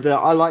this either.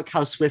 I like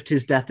how swift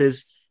his death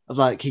is. Of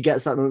like, he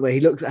gets that moment where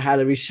he looks at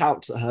Hela, he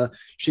shouts at her,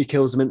 she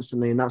kills him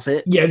instantly, and that's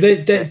it. Yeah,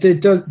 there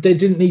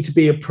didn't need to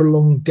be a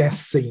prolonged death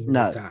scene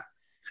like that.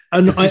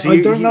 And I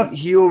don't know.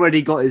 He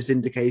already got his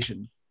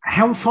vindication.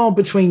 How far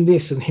between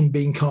this and him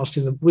being cast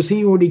was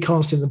he already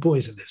cast in The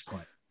Boys at this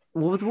point?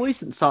 Well, The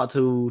Boys didn't start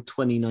till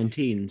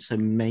 2019, so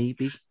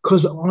maybe.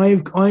 Because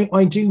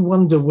I do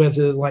wonder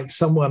whether like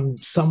someone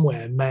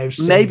somewhere may have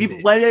seen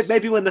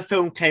maybe when the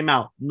film came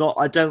out.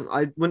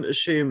 I wouldn't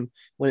assume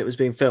when it was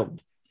being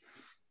filmed.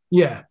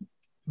 Yeah,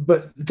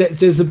 but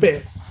there's a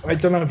bit, I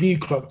don't know if you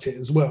clocked it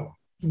as well,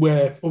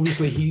 where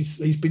obviously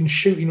he's been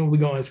shooting all the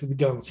guys with the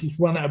guns. He's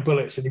run out of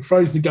bullets and he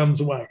throws the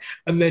guns away,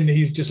 and then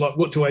he's just like,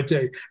 "What do I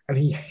do?" And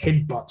he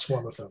headbutts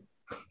one of them.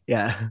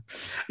 Yeah,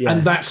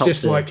 and that's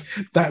just like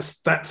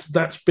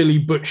that's Billy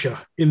Butcher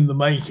in the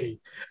making,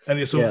 and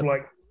it's sort of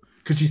like,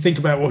 because you think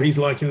about what he's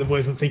like in The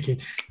Boys and thinking,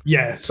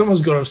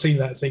 someone's got to have seen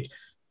that and think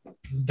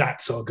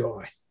that's our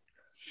guy.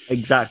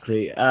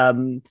 Exactly.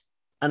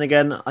 And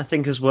again, I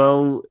think as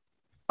well,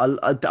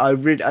 I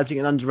think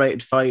an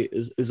underrated fight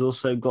is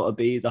also got to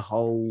be the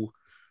whole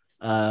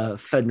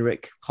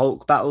Fenric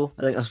Hulk battle.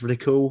 I think that's really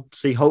cool to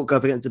see Hulk go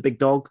up against a big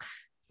dog.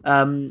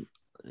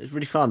 It's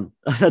really fun.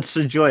 I just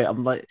enjoy it.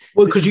 I'm like,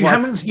 well, because you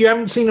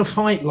haven't seen a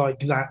fight like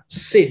that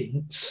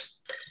since.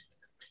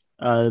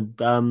 I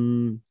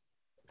would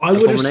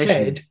have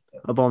said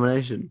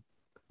Abomination.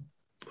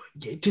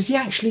 Does he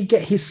actually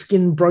get his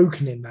skin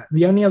broken in that?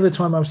 The only other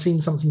time I've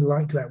seen something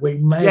like that where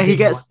he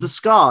gets the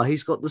scar.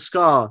 He's got the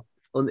scar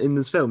in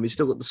this film. He's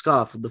still got the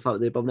scar from the fight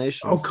with the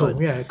Abomination. Oh,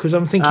 cool. Yeah, because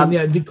I'm thinking,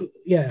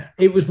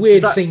 it was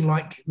weird seeing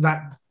like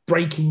that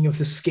breaking of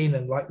the skin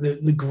and like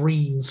the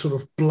green sort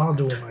of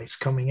blood almost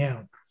coming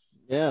out.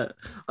 Yeah,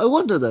 I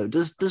wonder though.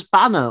 Does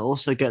Banner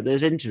also get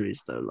those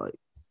injuries though? Like,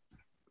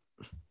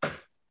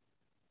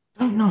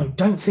 don't know.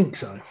 Don't think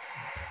so.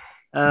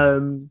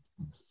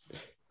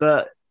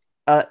 But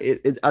I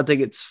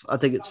think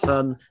it's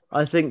fun.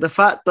 I think the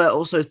fact that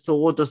also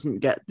Thor doesn't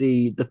get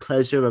the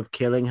pleasure of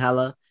killing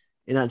Hela.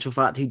 In actual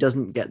fact, he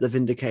doesn't get the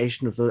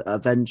vindication of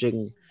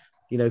avenging.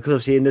 Because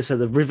obviously in this are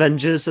the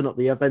Revengers and not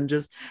the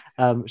Avengers,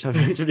 which I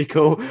think is really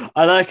cool.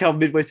 I like how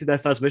midway through their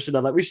first mission,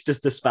 they're like, we should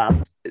just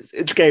disband.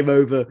 It's game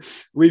over.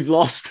 We've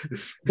lost.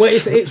 Well,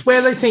 it's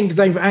where they think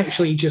they've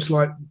actually just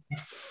like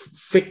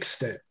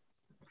fixed it.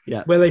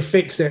 Yeah. Where they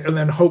fixed it, and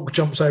then Hulk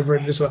jumps over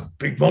and is like,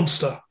 big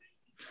monster.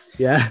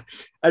 Yeah.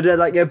 And they're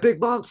like,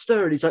 big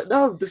monster. And he's like,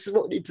 no, this is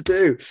what we need to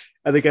do.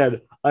 And again,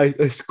 I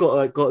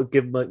got to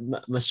give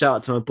my shout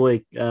out to my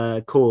boy,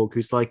 Korg,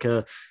 who's like,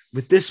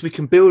 with this, we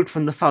can build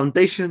from the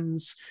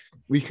foundations.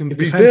 We can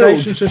rebuild. The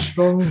foundations are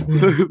strong.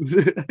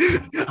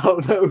 Oh,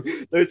 no,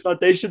 those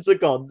foundations are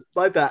gone.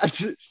 My bad.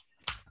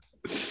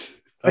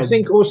 I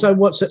think also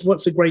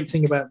what's a great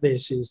thing about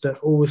this is that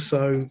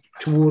also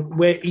toward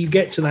where you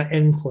get to that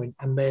end point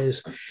and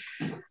there's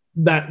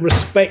that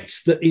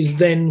respect that is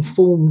then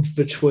formed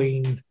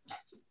between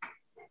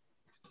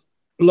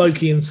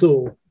Loki and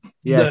Thor.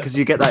 Yeah, because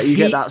you get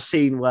that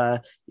scene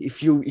where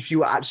if you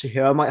were actually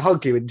here, I might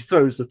hug you, and he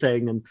throws the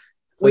thing, and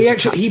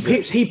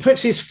he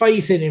puts his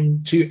faith in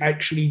him to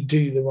actually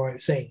do the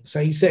right thing.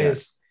 So he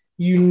says,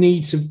 you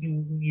need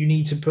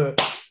to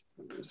put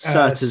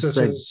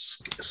Surtur's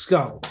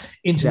skull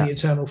into the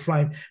eternal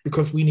flame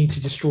because we need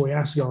to destroy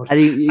Asgard. And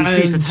he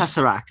sees the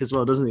Tesseract as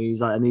well, doesn't he? He's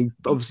like, and he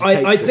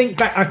obviously. I think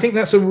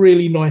that's a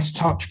really nice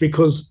touch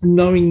because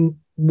knowing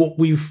what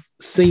we've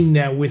seen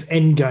now with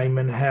Endgame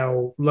and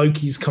how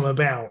Loki's come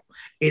about,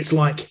 it's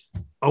like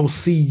I'll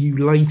see you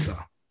later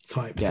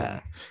type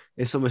thing.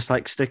 It's almost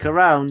like stick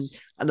around,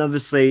 and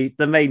obviously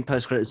the main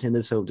post-credit scene in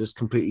this film just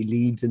completely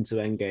leads into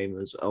Endgame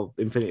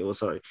Infinity War,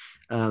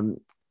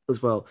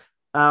 as well.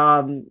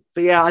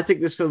 But yeah, I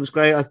think this film is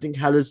great. I think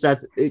Hela's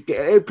death it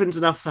opens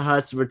enough for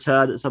her to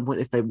return at some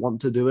point if they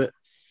want to do it,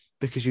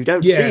 because you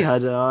don't see her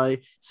die,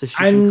 so she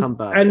can come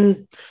back.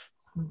 And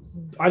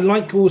I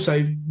like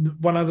also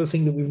one other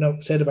thing that we've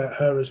not said about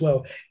her as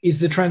well is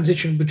the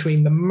transition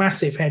between the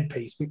massive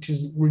headpiece, which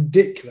is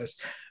ridiculous,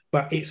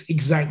 but it's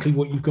exactly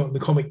what you've got in the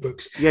comic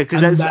books. Yeah,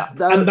 because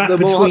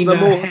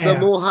the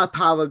more her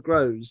power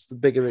grows, the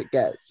bigger it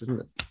gets,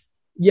 isn't it?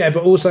 Yeah,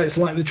 but also it's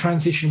like the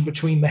transition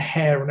between the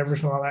hair and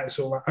everything like that. It's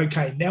all like,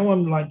 okay, now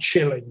I'm like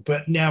chilling,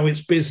 but now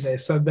it's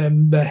business. So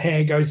then the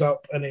hair goes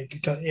up and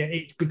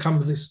it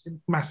becomes this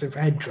massive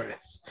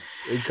headdress.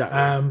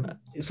 Exactly.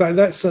 So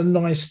that's a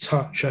nice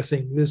touch, I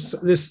think.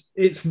 This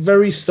it's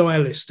very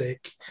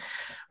stylistic.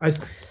 I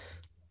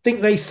think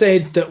they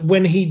said that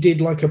when he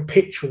did like a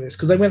pitch for this,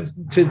 because they went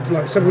to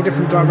like several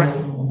different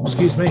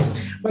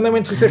when they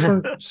went to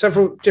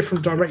several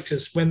different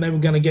directors when they were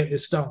going to get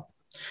this done.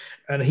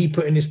 And he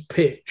put in his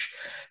pitch,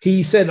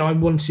 he said, I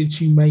wanted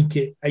to make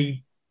it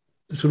a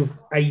sort of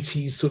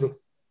 80s sort of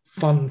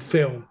fun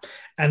film.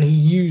 And he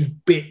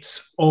used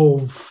bits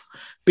of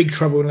Big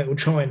Trouble in Little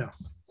China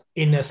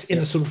in a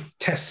sort of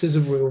test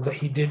scissor reel that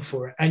he did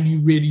for it. And you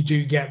really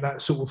do get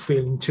that sort of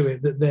feeling to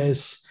it, that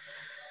there's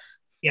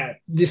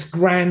this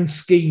grand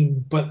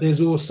scheme, but there's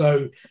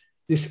also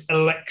this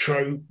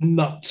electro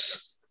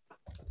nuts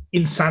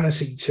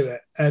insanity to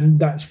it. And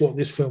that's what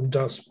this film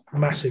does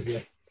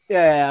massively.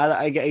 Yeah,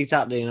 I get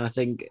exactly, and I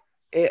think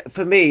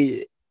for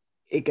me,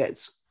 it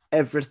gets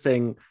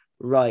everything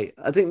right.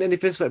 I think the only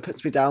place where it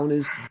puts me down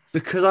is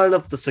because I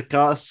love the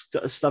Sakaar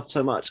stuff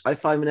so much. I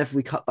find whenever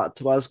we cut back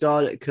to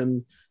Asgard, it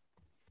can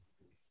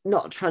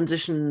not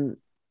transition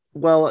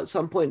well at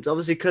some points.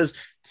 Obviously, because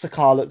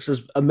Sakaar looks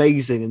as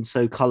amazing and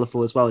so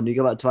colourful as well, and you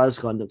go back to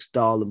Asgard, and it looks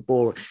dull and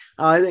boring.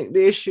 And I think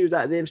the issue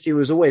that the MCU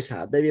has always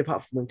had, maybe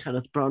apart from when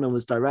Kenneth Branagh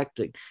was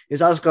directing,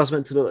 is Asgard's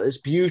meant to look like this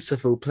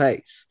beautiful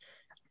place.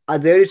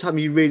 And the only time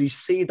you really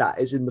see that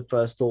is in the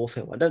first Thor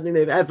film. I don't think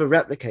they've ever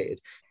replicated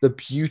the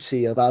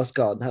beauty of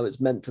Asgard and how it's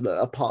meant to look,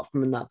 apart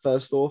from in that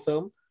first Thor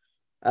film.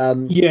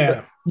 But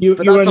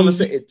that's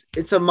obviously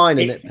it's a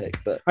minor nitpick.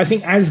 But I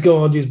think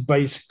Asgard is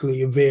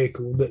basically a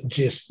vehicle that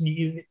just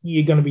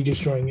you're going to be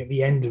destroying at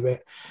the end of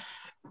it.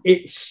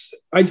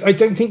 I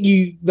don't think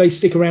they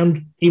stick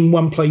around in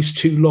one place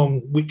too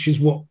long, which is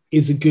what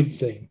is a good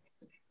thing.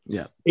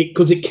 Yeah,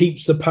 because it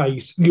keeps the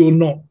pace. You're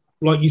not,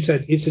 like you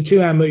said, it's a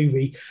 2-hour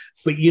movie.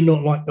 But you're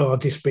not like, oh,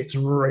 this bit's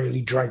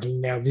really dragging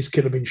now. This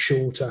could have been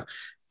shorter.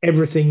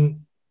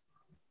 Everything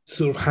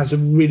sort of has a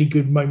really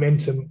good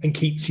momentum and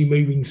keeps you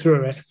moving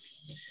through it.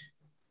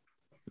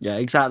 Yeah,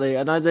 exactly.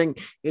 And I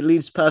think it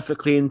leads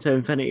perfectly into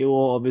Infinity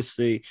War.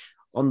 Obviously,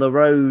 on the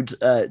road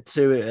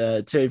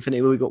to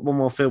Infinity War, we've got one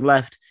more film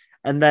left.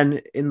 And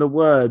then, in the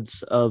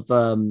words of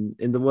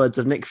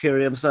Nick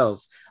Fury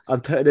himself,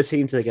 I'm putting a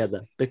team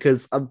together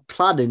because I'm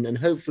planning, and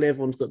hopefully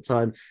everyone's got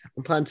time.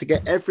 I'm planning to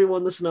get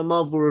everyone that's in a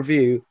Marvel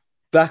review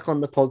back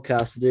on the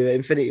podcast to do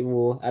Infinity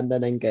War and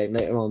then Endgame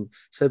later on.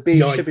 So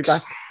B should be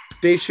back.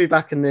 B should be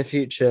back in the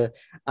future,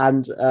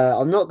 and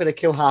I'm not going to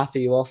kill half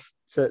of you off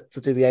to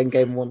do the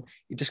Endgame one.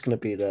 You're just going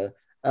to be there.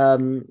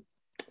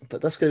 But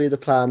that's going to be the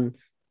plan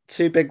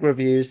two big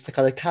reviews to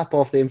kind of cap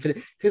off the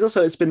Infinity. Because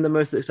also it's been the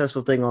most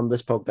successful thing on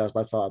this podcast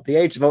by far. The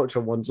Age of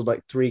Ultron ones are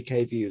like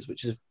 3K views,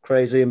 which is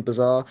crazy and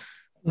bizarre.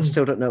 I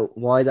still don't know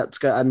why that's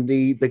good. And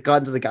the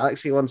Guardians of the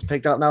Galaxy one's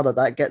picked up now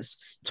that gets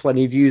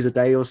 20 views a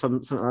day or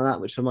something like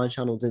that, which for my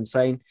channel is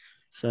insane.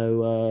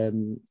 So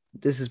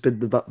this has been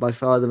by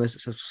far the most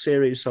successful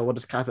series. So I want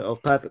to cap it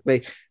off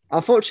perfectly.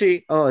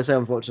 Unfortunately, I say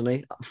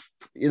unfortunately,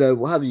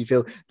 however you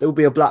feel, there will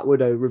be a Black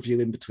Widow review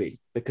in between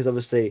because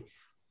obviously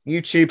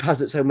YouTube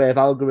has its own way of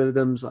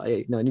algorithms.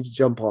 I need to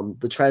jump on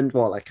the trend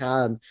while I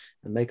can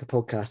and make a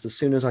podcast as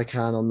soon as I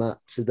can on that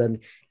to then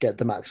get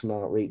the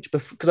maximum outreach.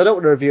 Because I don't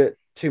want to review it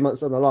 2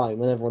 months down the line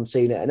when everyone's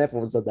seen it and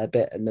everyone's done their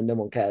bit and then no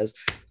one cares.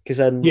 Because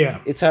then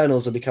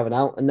Eternals will be coming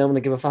out and no one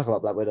will give a fuck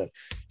about Black Widow.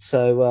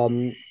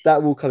 So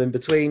that will come in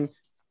between.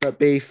 But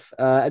Beef,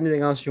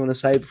 anything else you want to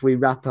say before we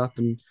wrap up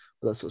and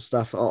all that sort of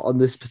stuff on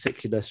this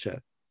particular show?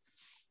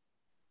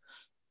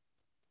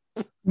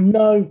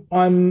 No,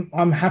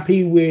 I'm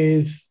happy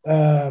with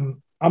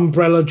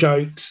umbrella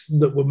jokes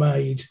that were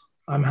made.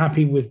 I'm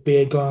happy with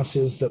beer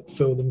glasses that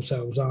fill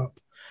themselves up.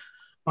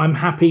 I'm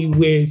happy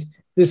with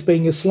this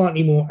being a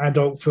slightly more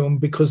adult film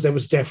because there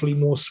was definitely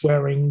more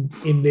swearing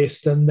in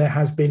this than there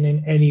has been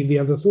in any of the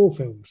other Thor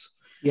films.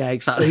 Yeah,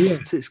 exactly.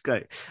 So, it's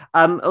great.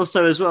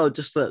 Also, as well,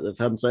 just let the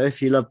film. So,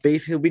 if you love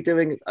Beef, he'll be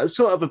doing a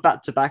sort of a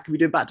back-to-back. He'll be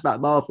doing back-to-back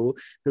Marvel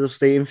because of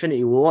the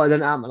Infinity War and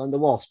then Ant-Man and the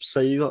Wasp. So,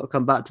 you got to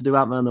come back to do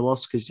Ant-Man and the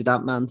Wasp because you did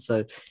Ant-Man.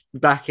 So,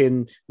 back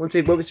in once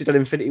we've done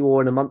Infinity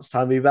War in a month's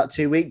time, maybe about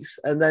 2 weeks,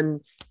 and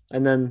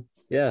then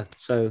yeah.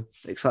 So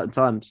exciting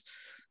times.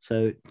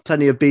 So,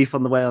 plenty of Beef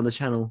on the way on the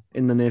channel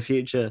in the near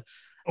future.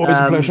 Always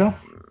a pleasure.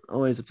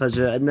 Always a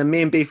pleasure. And then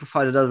me and Beef will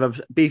find another.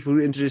 Beef will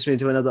introduce me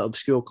to another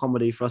obscure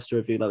comedy for us to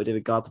review, like we did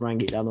with Garth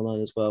Marenghi down the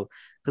line as well.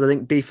 Because I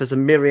think Beef has a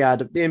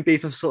myriad. Me and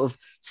Beef have sort of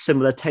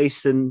similar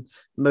tastes in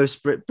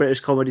most British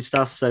comedy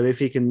stuff. So if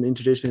he can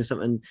introduce me to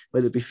something,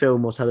 whether it be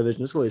film or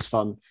television, it's always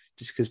fun.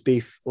 Just because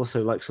Beef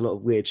also likes a lot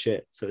of weird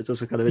shit, so it's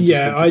also kind of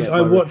interesting. Yeah,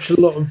 I watch a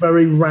lot of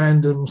very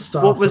random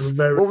stuff. What was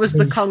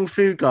the Kung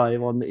Fu guy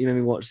one that you made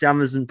me watch? The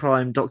Amazon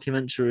Prime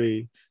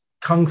documentary.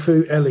 Kung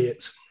Fu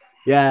Elliot.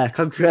 Yeah,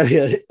 Kung Fu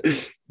Elliot.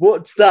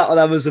 Watch that on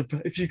Amazon.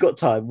 If you've got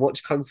time,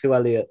 watch Kung Fu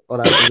Elliot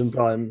on Amazon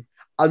Prime.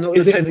 I'm not going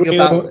to say anything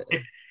about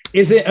it.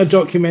 Is it a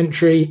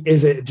documentary?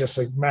 Is it just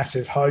a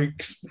massive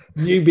hoax?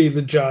 You be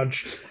the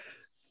judge.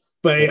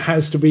 But it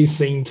has to be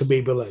seen to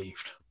be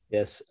believed.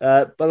 Yes.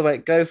 By the way,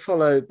 go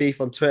follow Beef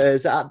on Twitter.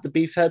 Is it at the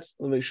Beefhead?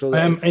 I'll make sure. I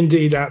am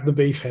indeed at the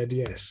Beefhead.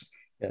 Yes.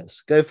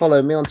 Yes, go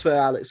follow me on Twitter,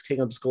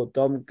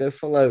 AlexKing_Dom. Go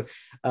follow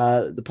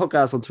the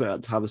podcast on Twitter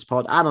at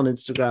TimeSpod and on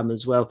Instagram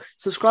as well.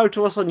 Subscribe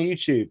to us on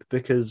YouTube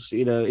because,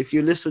 if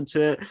you listen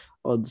to it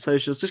on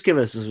socials, just give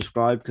us a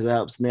subscribe because it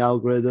helps in the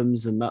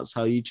algorithms and that's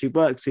how YouTube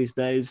works these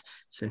days.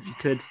 So if you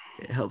could,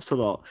 it helps a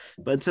lot.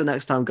 But until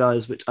next time,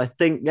 guys, which I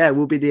think,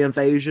 will be The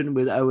Invasion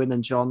with Owen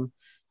and John.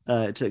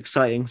 It's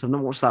exciting. So I've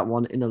not watched that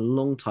one in a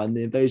long time.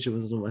 The Invasion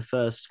was one of my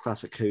first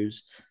classic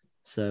Who's.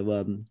 So it's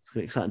going to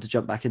be exciting to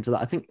jump back into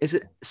that. I think, is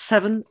it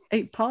 7,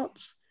 8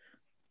 parts?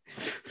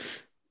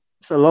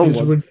 It's a long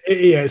one.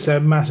 It's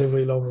a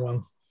massively long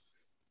one.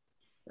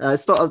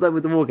 It's not done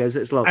with the war games.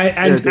 It's long.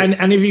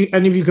 And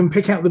if you can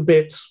pick out the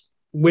bits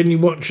when you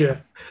watch it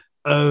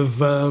of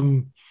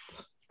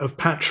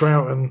Pat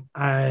Troughton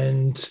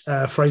and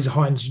Fraser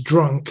Hines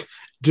drunk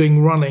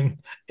doing running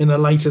in a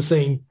later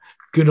scene,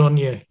 good on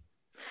you.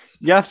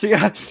 You have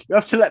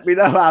to let me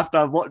know after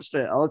I've watched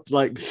it. I'll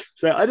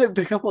say I didn't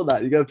pick up on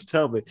that. You have to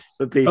tell me.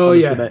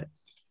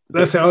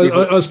 That's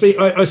it.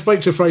 I spoke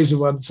to Fraser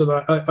once, and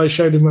I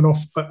showed him an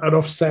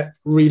offset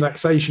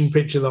relaxation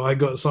picture that I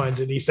got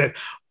signed, and he said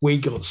we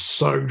got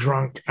so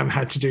drunk and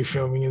had to do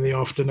filming in the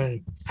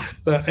afternoon.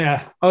 But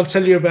yeah, I'll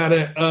tell you about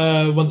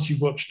it once you've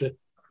watched it.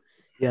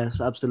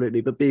 Yes, absolutely.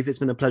 But Beef, it's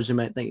been a pleasure,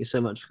 mate. Thank you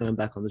so much for coming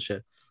back on the show.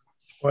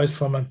 Always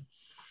fun, man.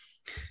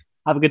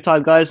 Have a good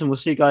time, guys, and we'll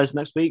see you guys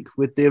next week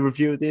with the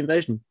review of The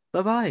Invasion.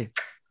 Bye-bye.